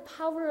offered the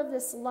power of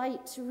this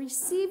light to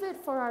receive it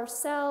for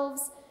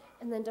ourselves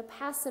and then to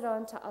pass it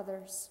on to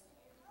others.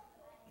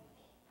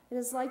 It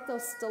is like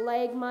those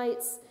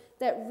stalagmites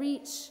that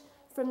reach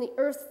from the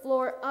earth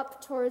floor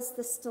up towards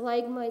the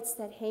stalagmites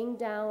that hang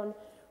down,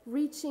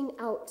 reaching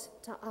out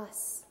to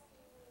us.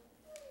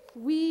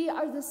 We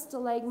are the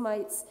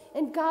stalagmites,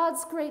 and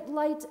God's great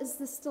light is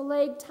the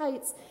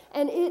stalactites,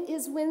 and it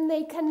is when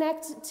they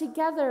connect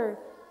together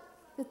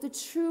that the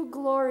true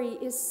glory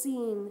is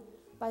seen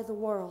by the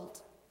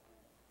world.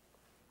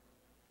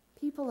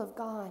 People of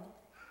God,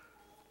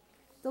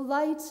 the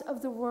light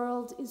of the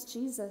world is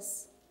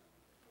Jesus.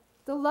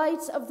 The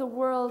light of the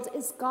world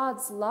is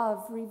God's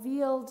love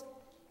revealed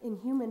in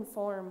human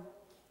form,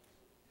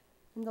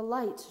 and the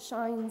light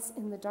shines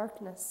in the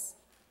darkness.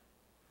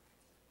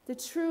 The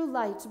true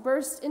light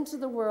burst into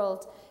the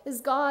world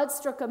as God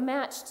struck a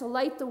match to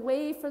light the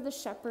way for the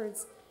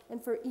shepherds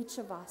and for each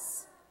of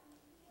us.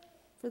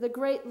 For the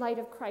great light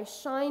of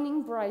Christ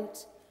shining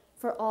bright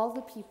for all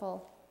the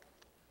people,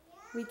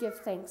 we give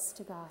thanks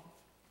to God.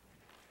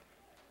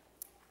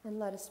 And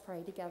let us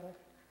pray together.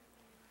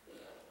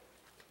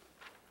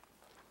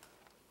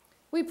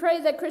 We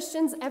pray that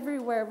Christians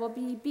everywhere will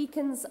be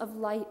beacons of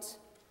light,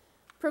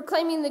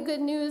 proclaiming the good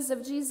news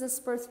of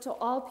Jesus' birth to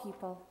all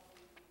people.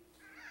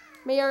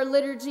 May our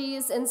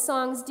liturgies and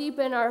songs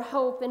deepen our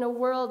hope in a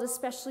world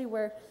especially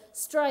where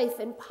strife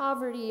and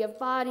poverty of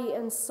body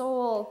and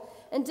soul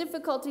and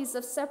difficulties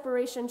of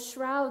separation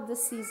shroud the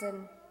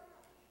season.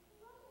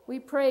 We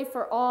pray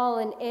for all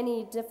in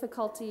any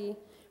difficulty,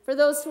 for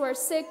those who are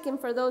sick and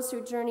for those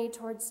who journey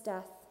towards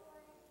death.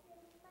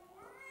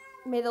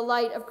 May the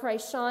light of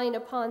Christ shine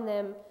upon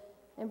them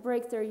and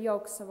break their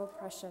yokes of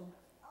oppression.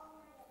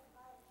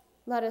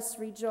 Let us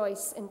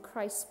rejoice in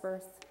Christ's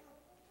birth.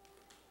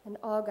 And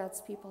all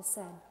God's people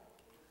said,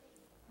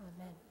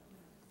 Amen.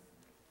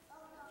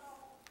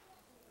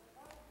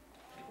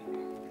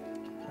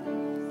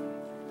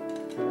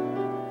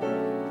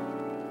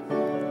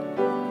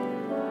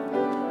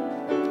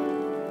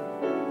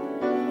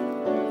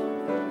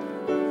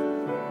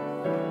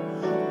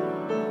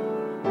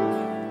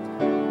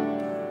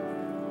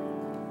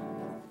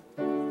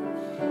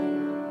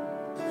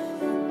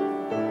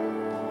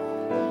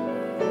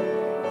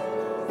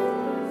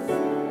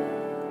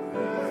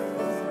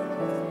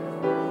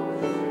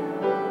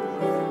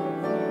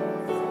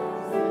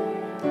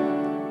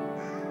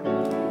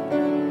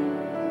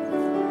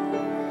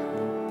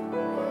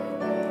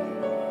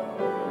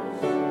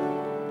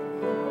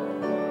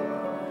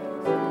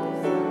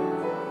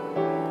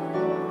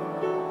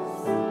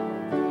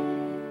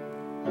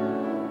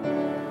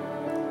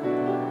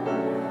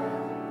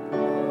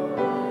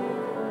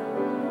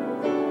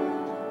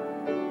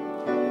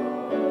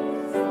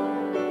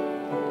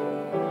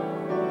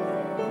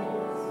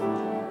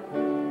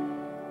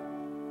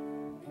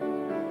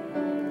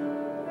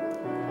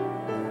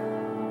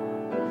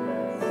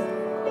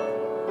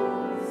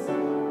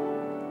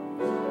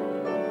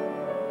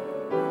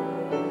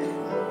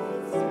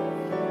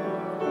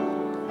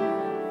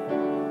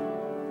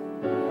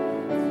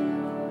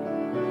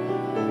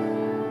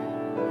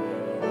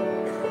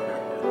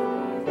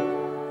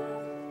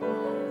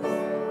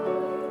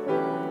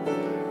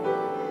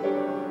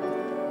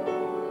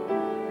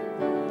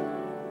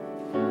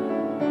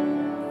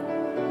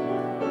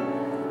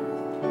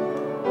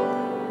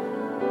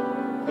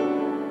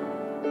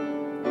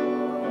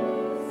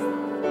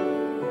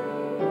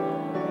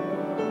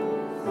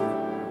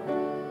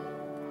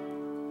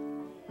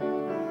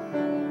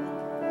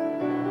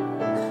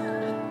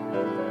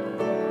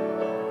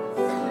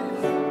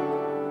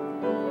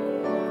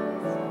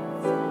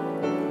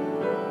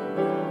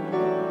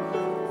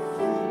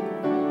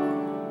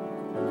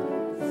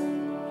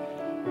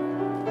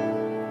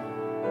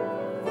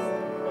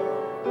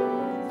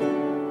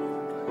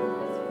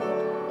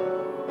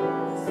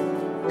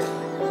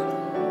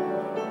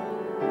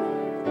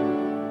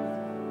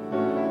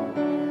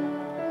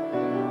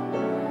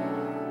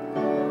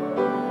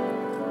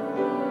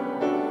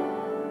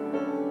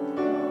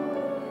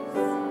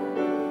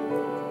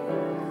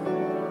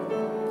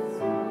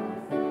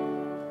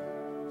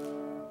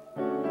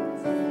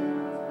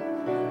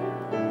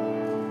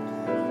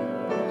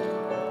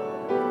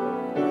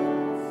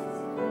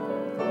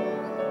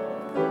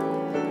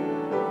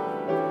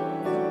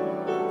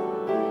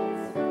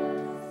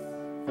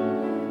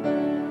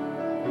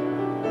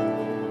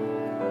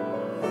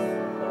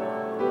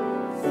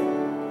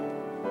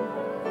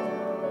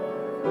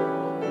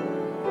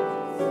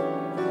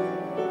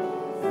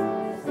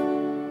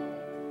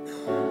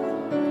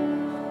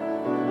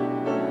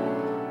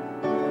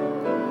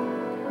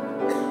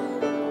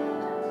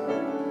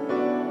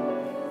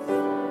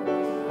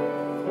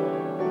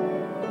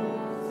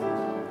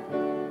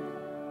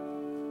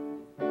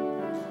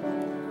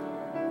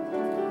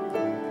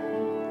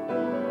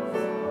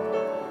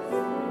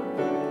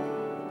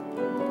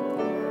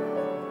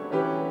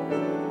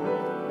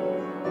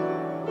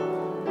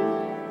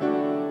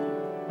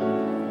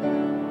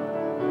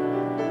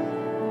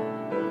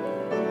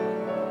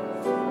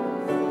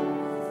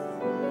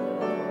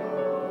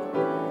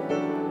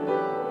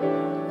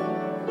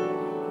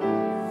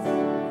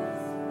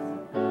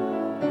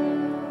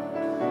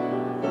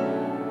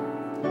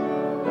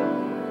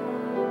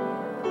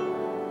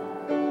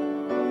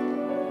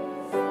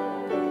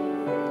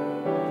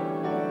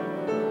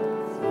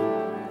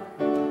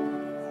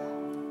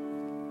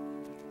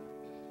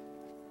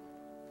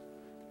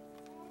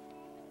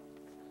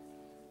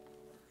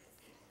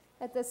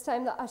 At this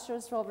time, the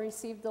ushers will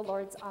receive the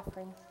Lord's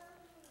offering.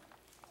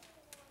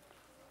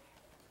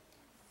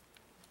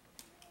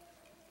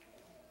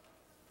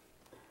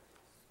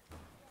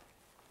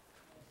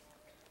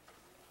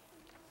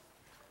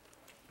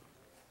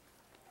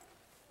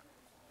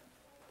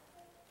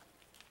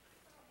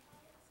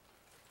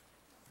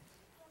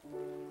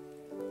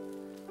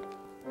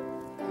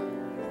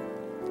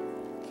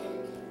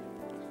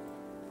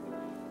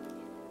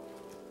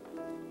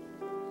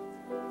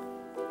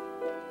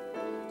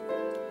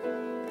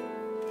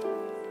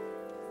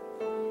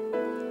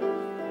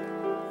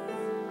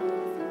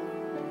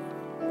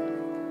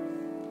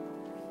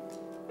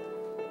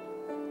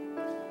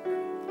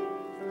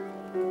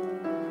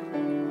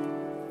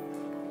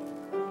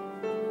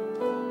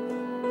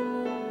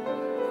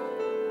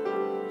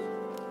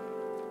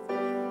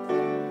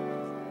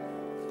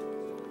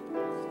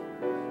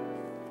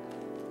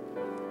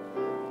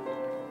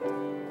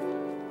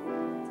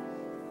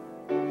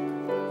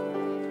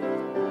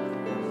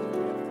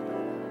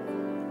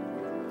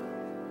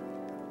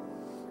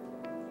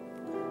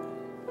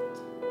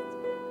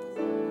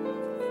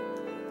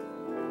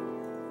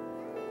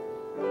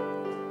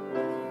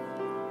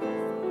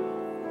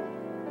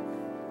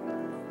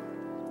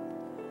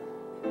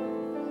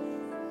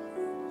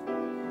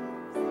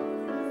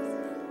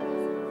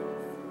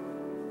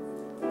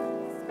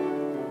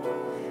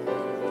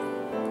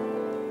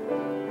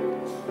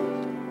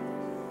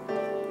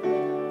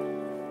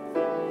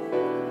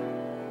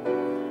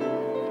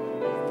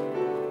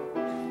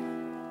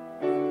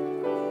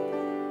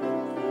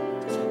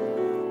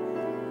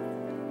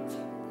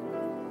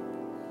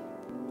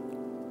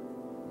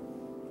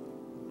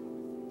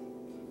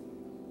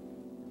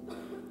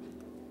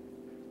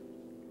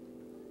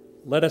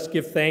 Let us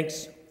give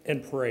thanks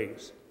and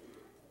praise.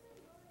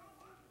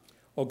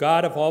 O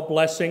God of all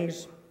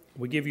blessings,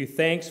 we give you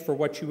thanks for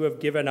what you have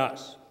given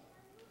us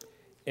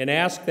and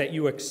ask that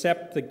you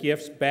accept the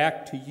gifts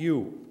back to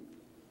you,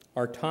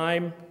 our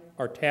time,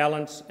 our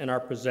talents, and our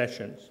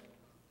possessions.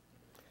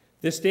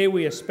 This day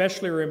we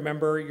especially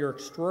remember your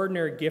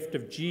extraordinary gift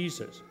of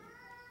Jesus,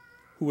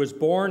 who was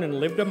born and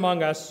lived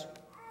among us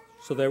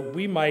so that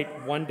we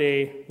might one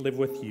day live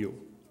with you.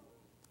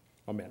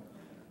 Amen.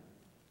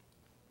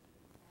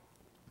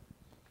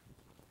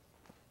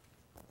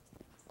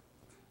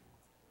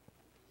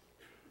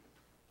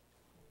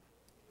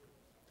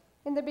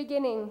 In the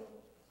beginning,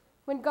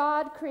 when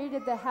God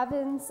created the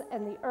heavens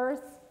and the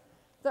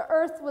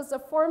earth was a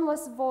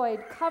formless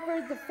void,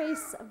 covered the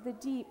face of the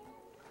deep,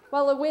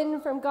 while a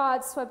wind from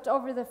God swept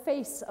over the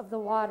face of the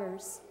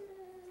waters.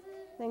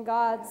 Then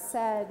God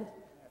said,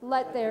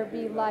 "Let there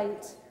be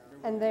light,"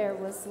 and there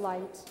was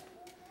light.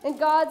 And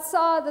God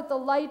saw that the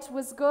light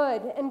was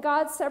good, and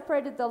God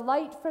separated the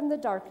light from the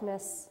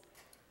darkness.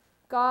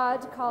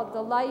 God called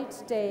the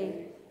light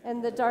day,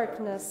 and the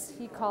darkness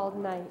he called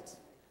night.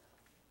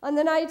 On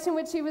the night in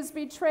which he was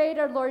betrayed,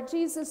 our Lord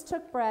Jesus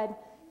took bread,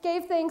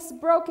 gave thanks,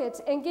 broke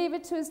it, and gave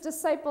it to his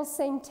disciples,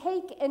 saying,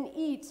 "Take and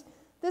eat.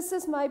 This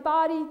is my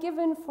body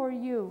given for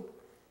you.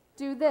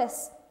 Do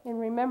this in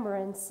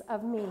remembrance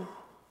of me."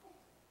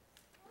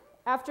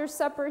 After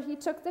supper, he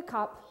took the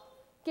cup,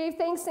 gave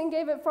thanks, and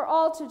gave it for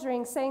all to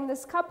drink, saying,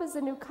 "This cup is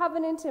a new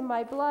covenant in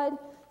my blood,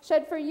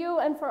 shed for you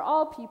and for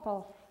all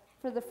people,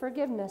 for the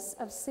forgiveness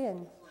of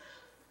sin.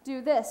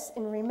 Do this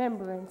in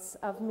remembrance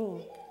of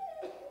me."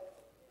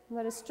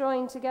 Let us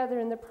join together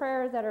in the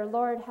prayer that our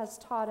Lord has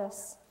taught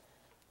us.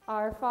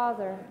 Our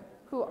Father,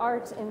 who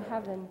art in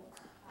heaven,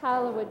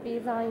 hallowed be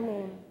thy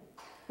name.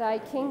 Thy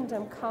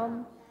kingdom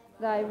come,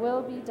 thy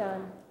will be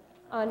done,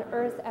 on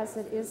earth as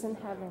it is in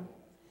heaven.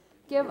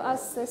 Give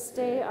us this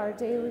day our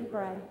daily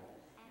bread,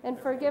 and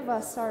forgive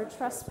us our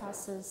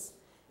trespasses,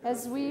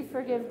 as we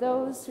forgive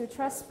those who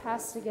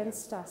trespass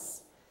against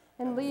us.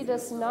 And lead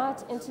us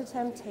not into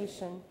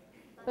temptation,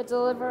 but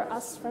deliver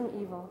us from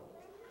evil.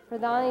 For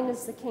thine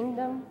is the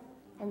kingdom,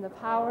 and the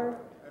power,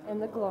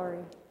 and the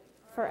glory,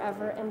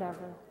 forever and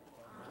ever.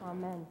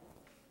 Amen.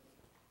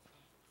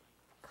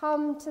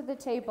 Come to the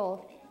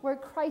table where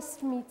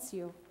Christ meets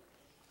you.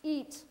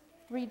 Eat,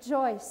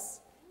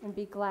 rejoice, and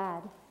be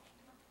glad.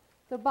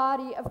 The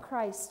body of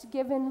Christ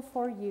given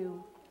for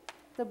you,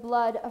 the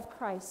blood of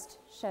Christ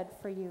shed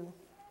for you.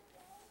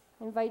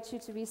 I invite you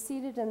to be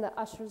seated, and the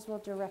ushers will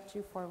direct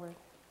you forward.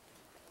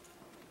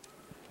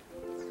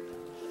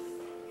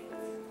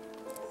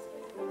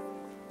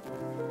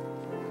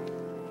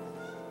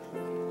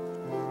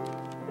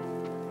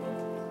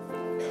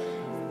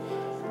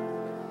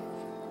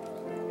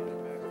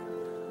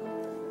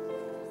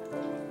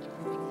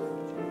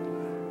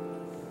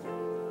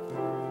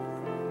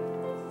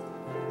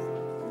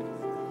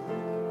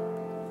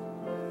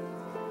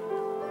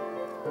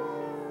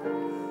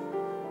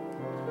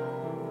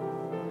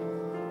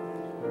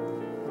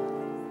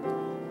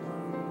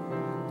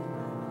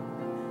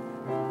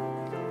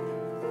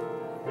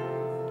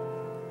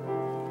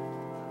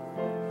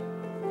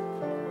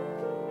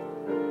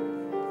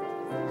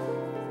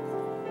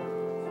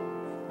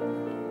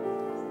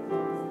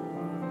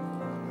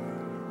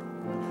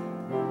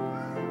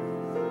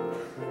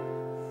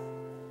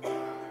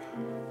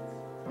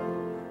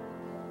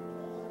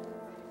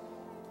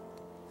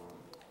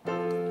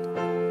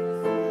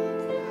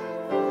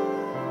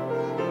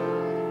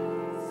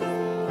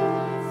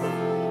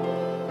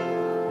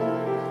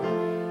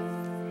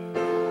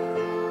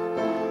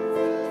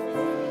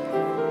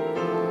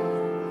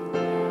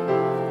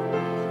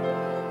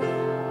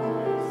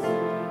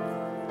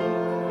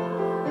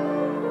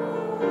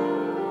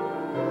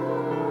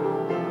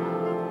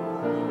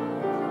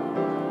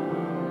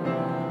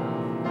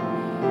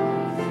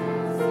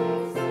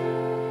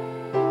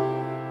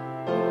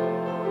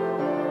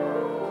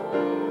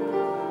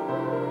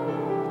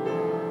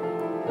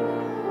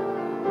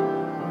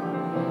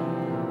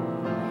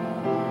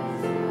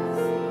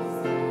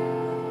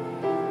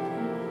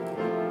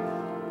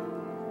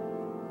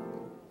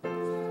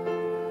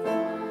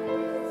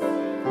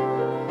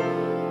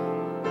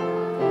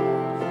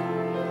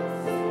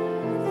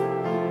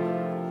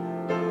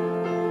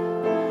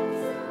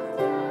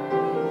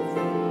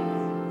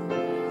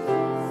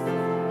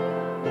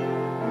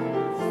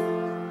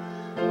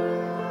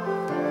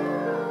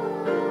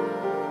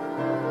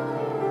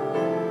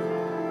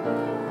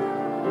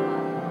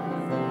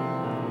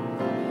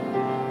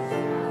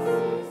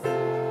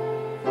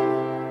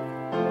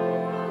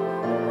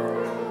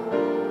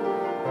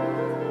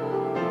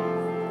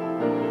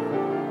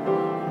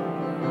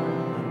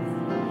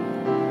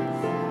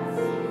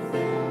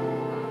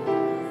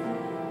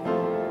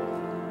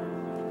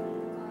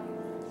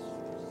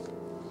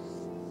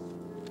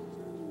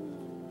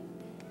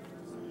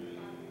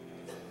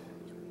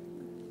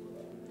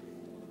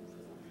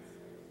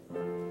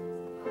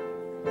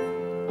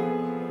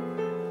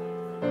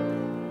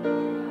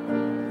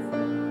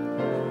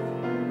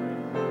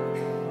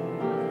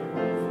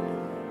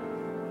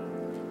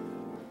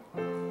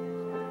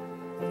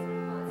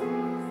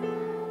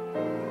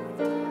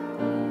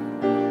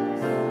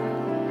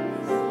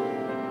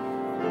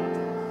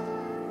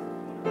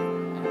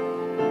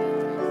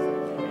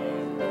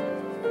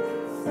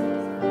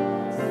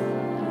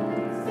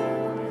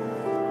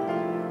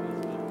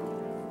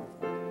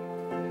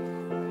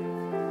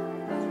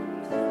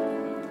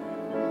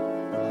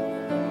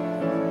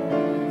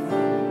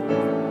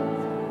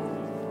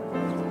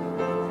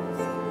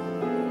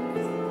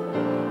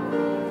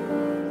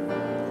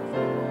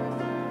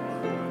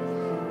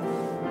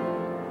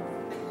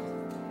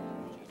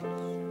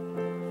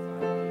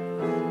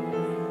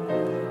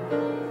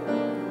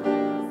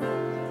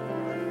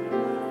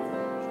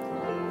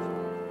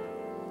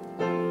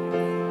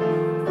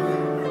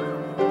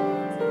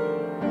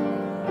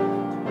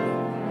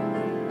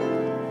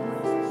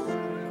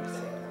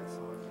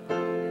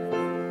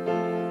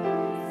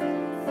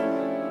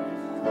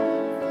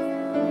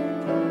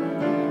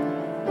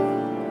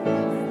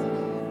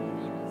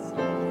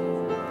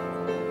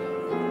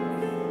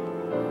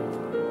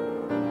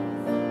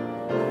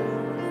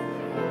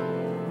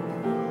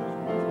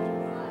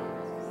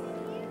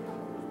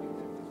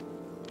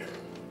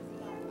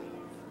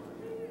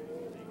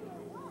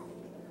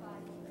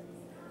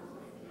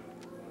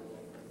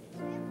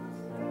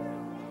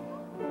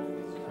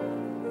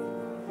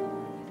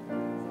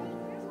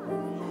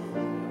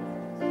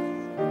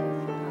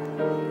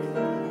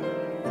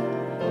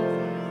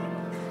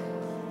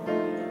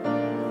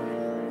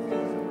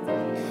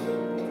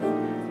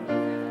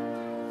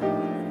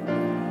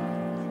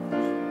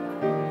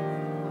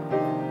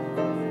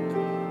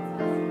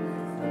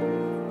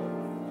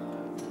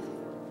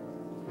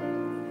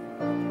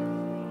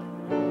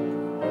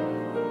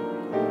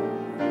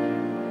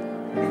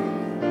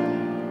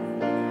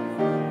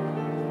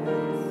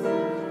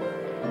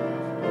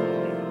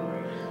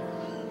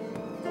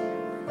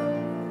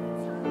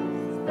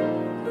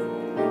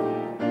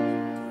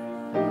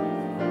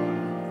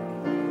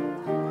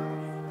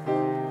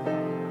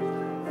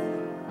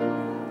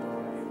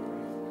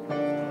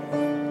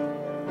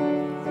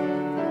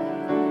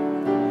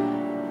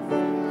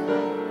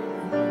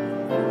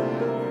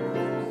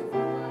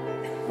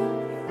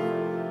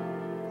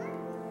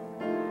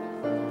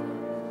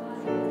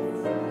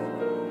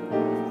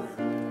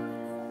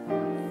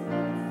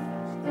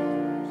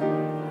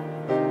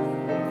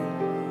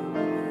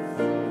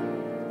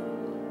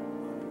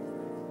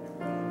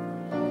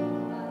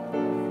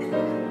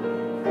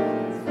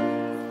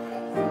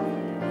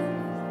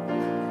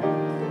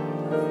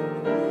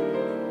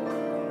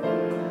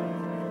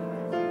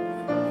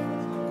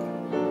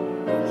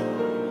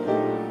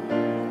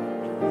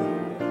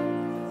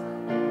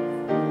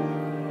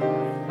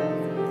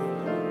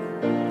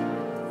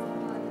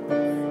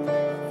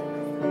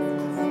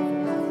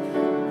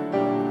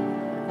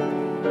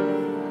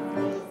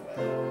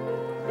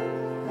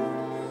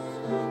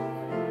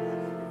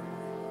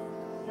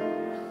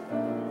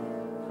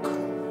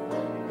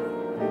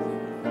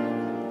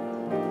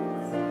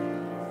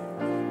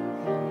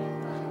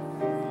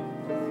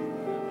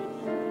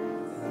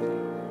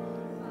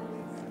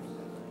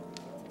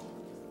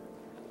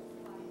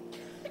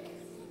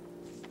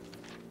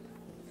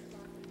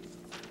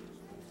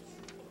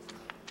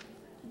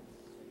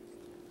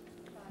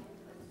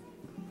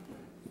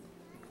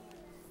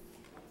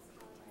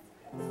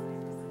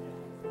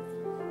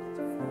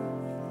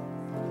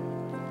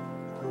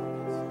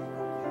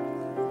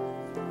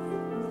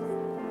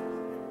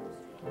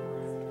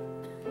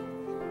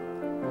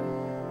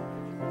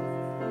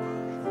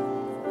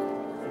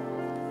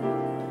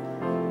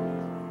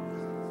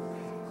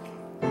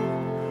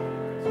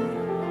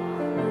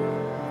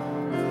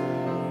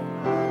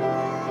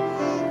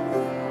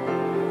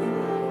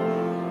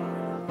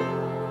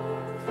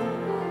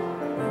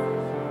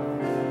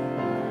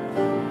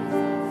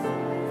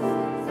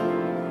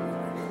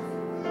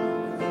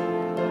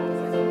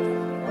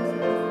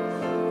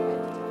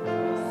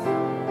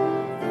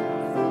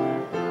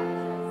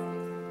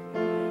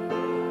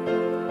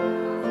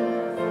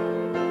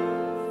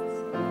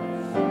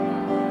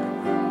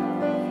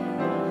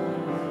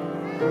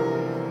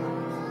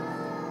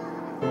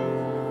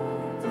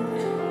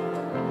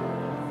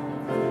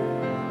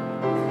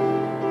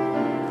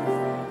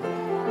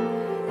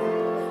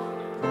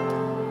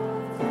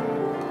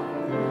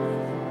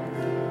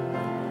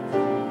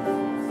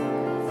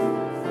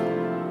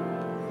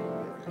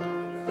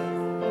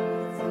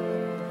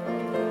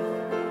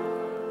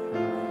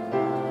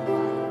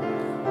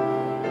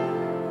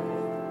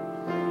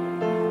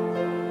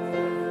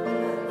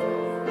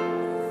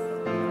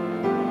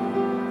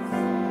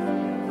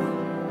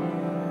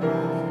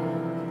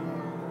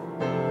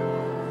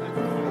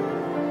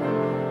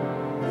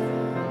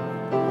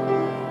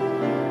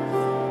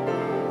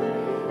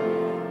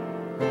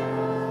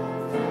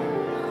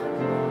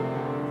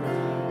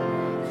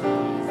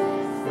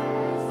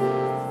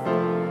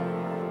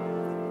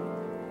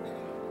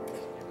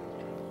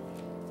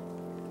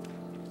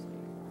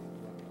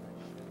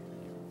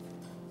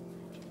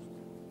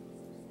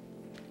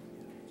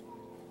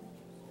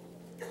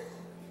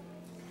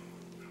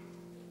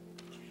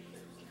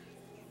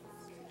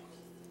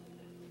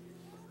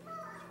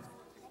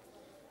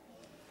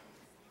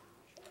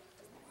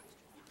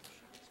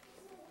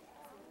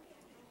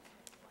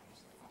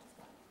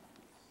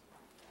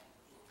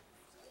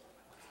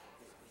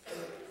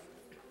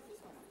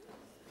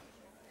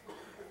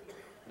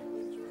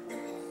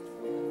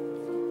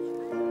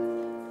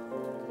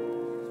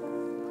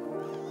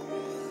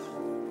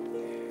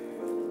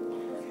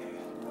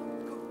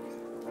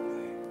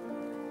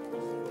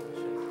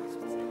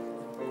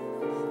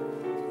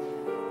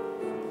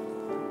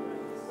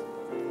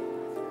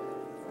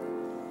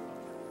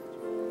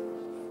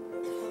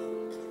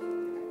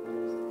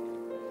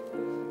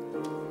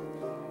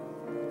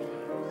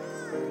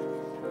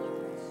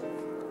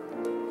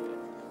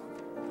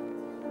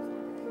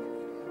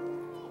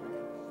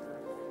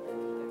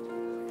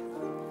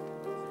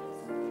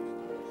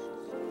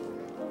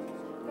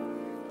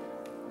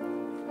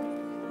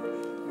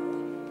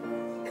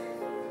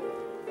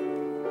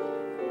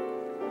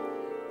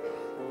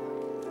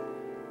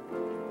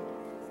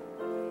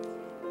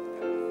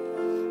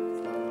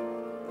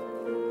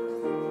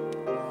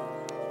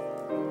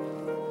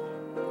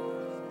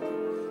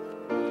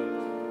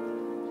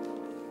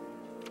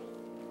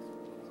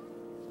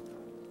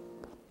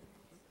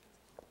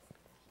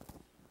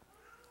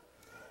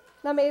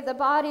 Now may the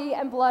body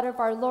and blood of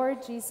our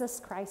Lord Jesus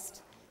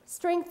Christ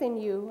strengthen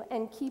you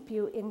and keep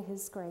you in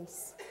his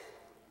grace.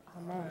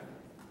 Amen.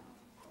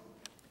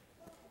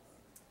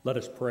 Let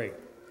us pray.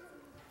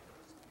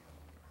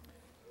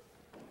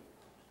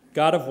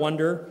 God of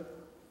wonder,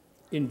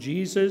 in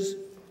Jesus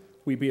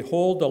we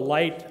behold the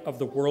light of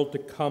the world to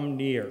come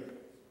near.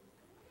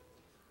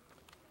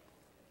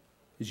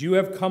 As you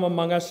have come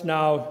among us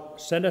now,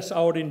 send us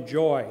out in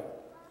joy,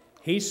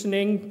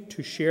 hastening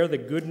to share the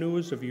good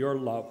news of your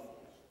love.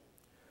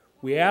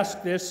 We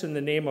ask this in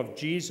the name of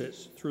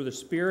Jesus, through the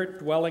Spirit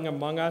dwelling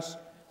among us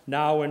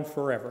now and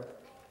forever.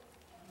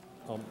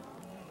 Amen.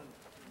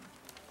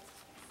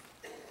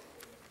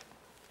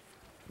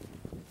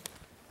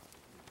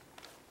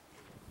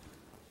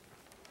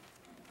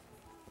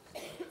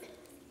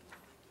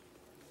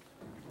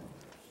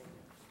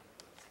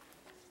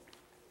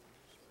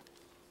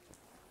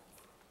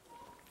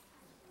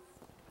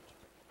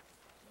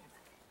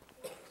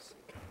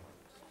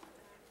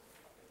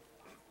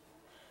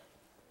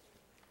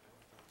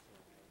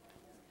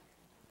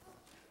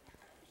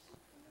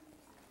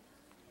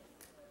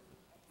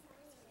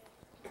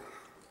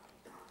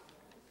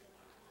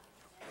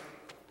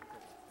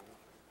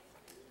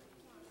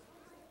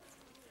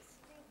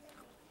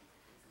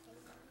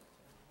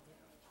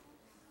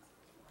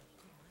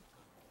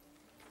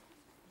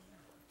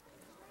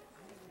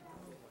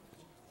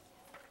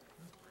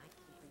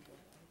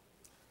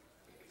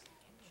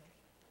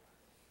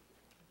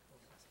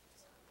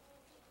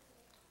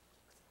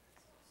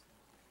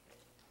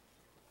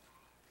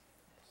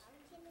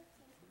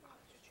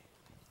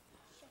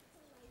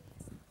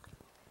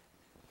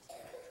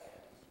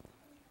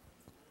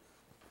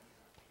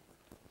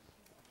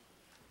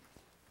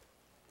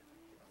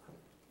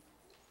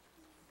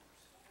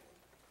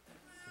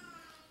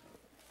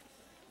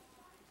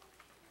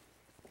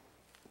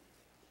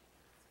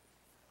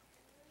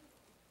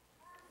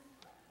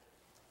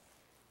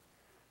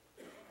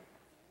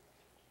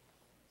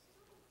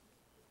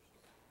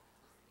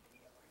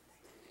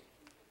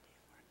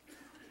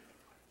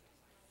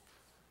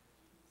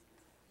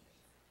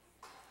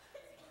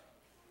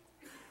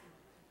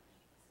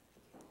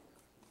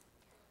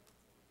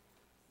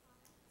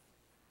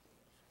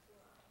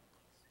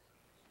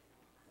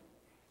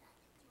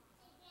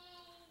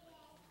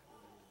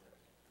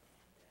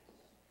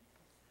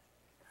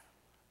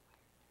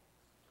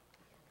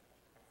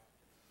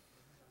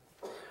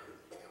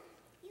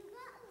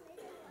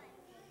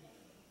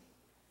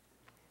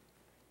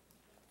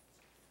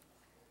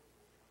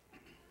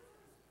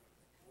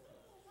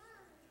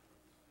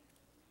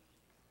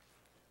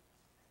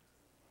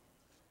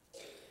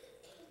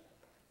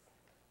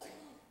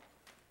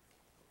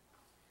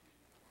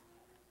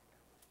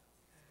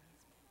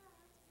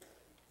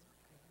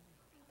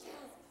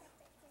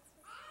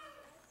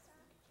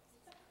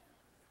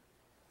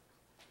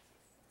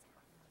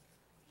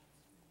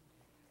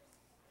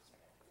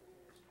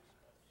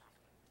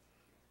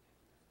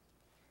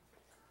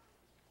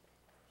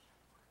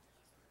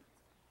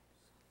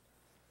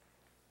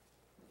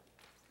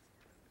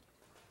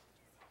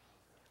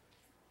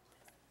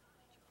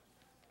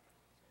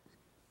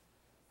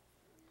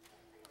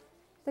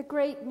 The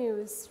great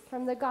news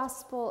from the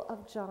Gospel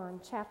of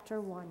John,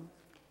 chapter 1.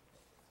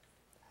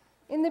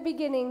 In the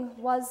beginning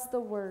was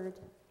the Word,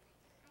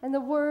 and the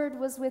Word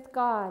was with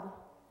God,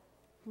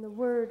 and the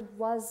Word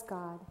was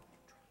God.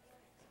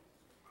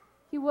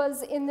 He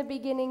was in the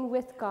beginning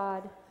with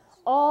God.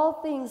 All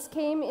things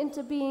came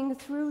into being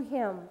through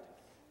him,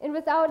 and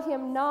without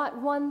him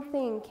not one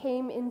thing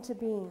came into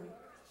being.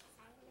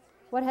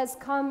 What has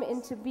come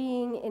into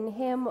being in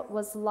him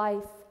was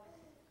life,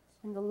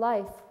 and the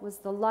life was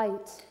the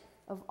light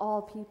of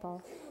all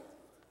people.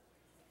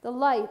 The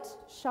light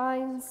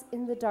shines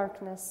in the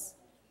darkness,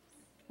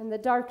 and the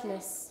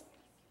darkness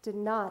did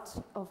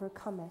not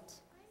overcome it.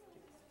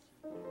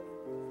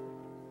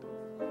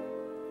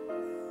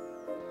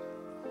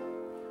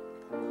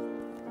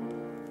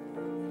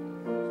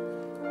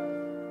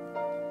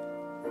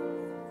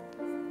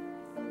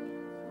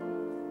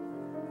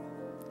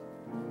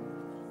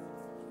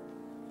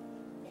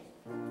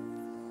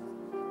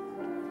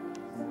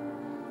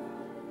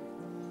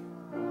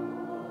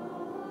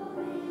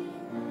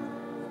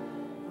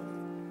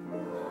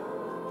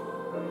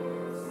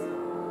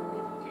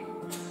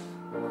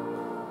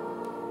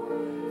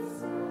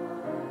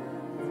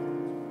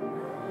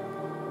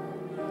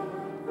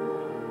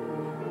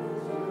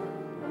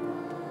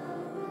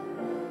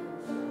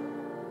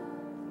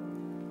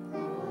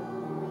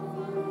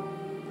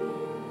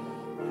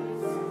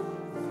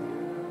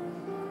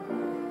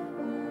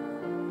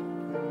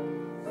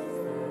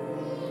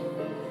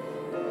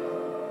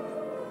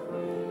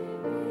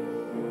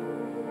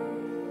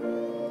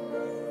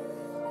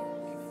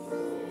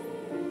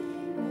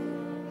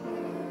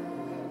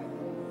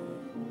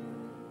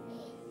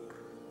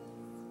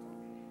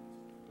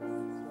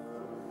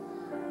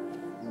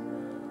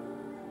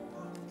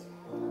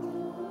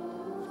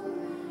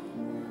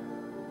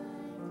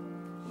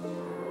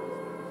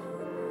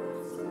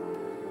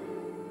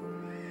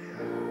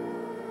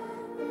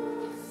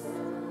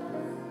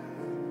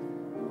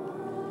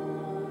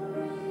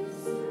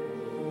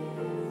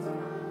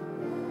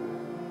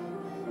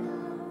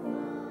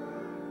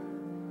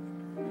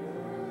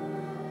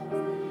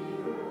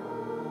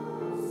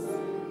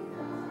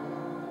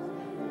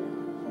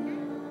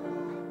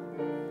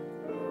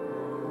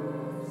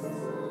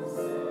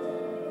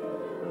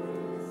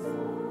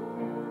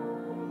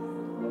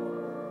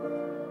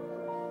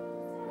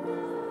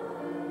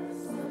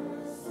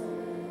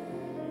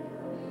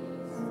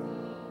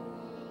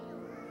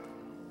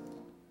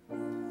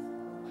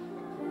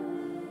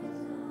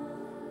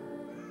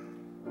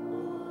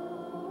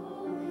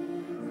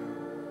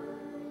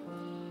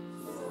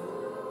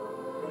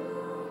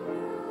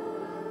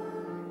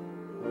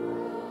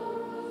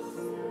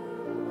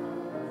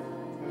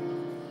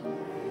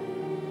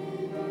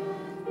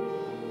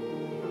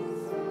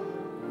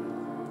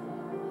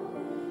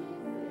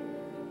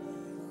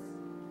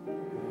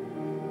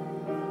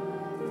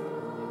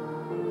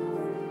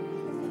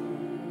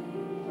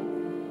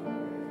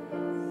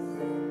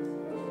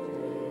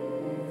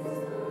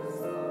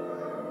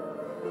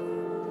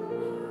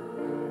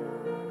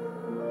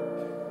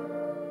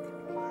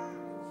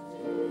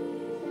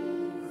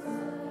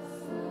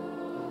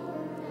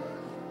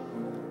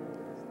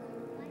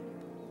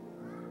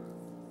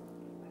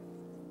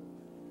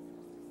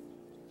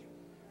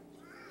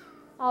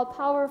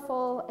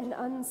 All-powerful and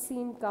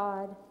unseen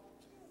God,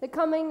 the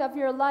coming of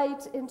your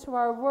light into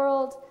our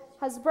world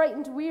has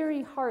brightened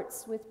weary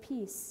hearts with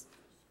peace.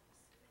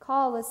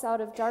 Call us out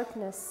of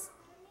darkness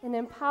and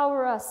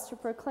empower us to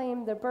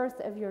proclaim the birth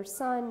of your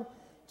Son,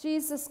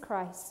 Jesus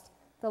Christ,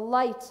 the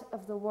light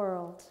of the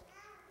world.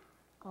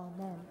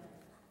 Amen.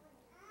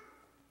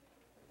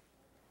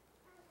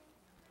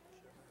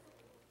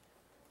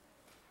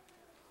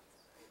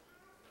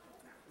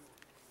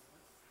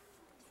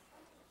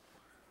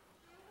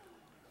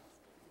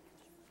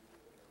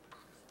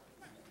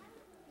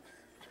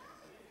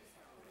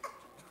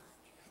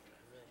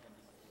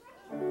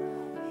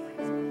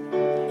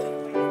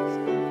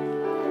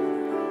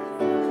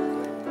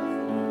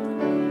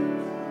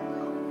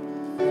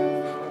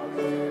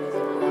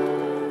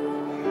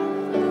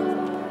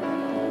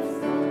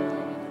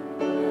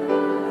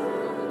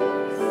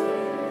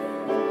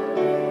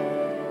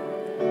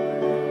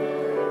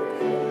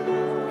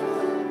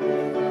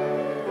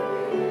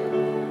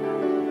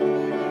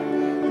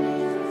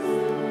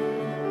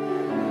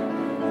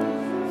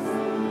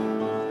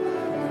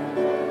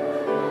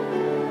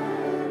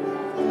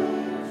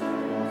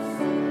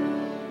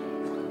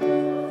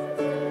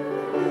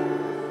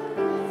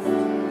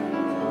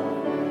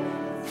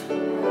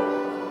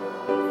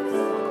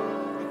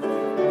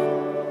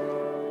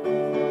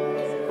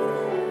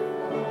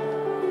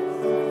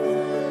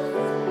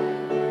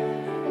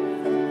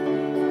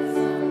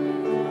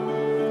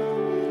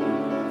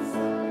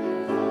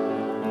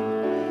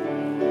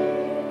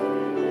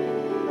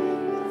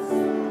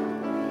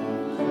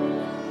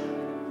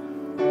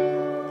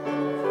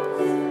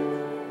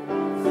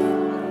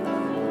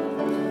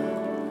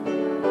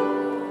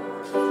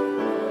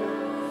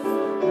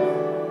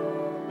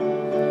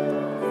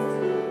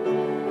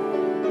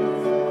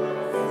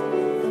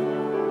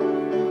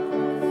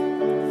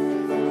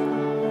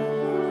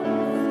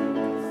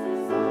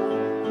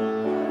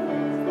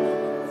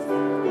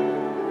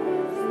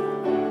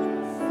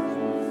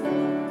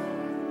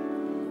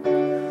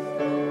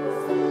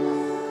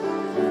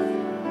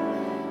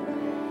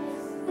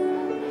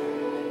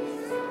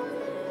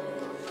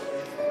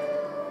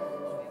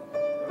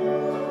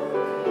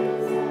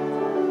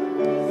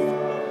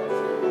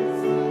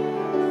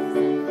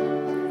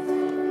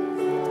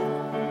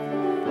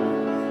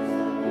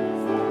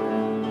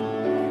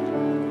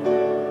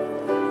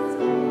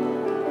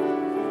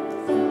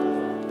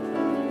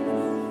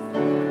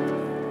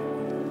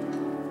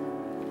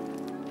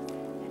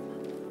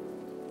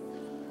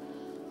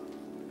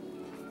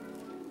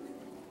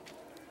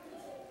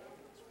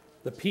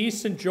 The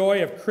peace and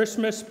joy of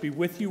Christmas be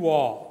with you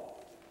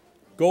all.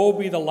 Go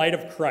be the light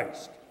of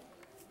Christ.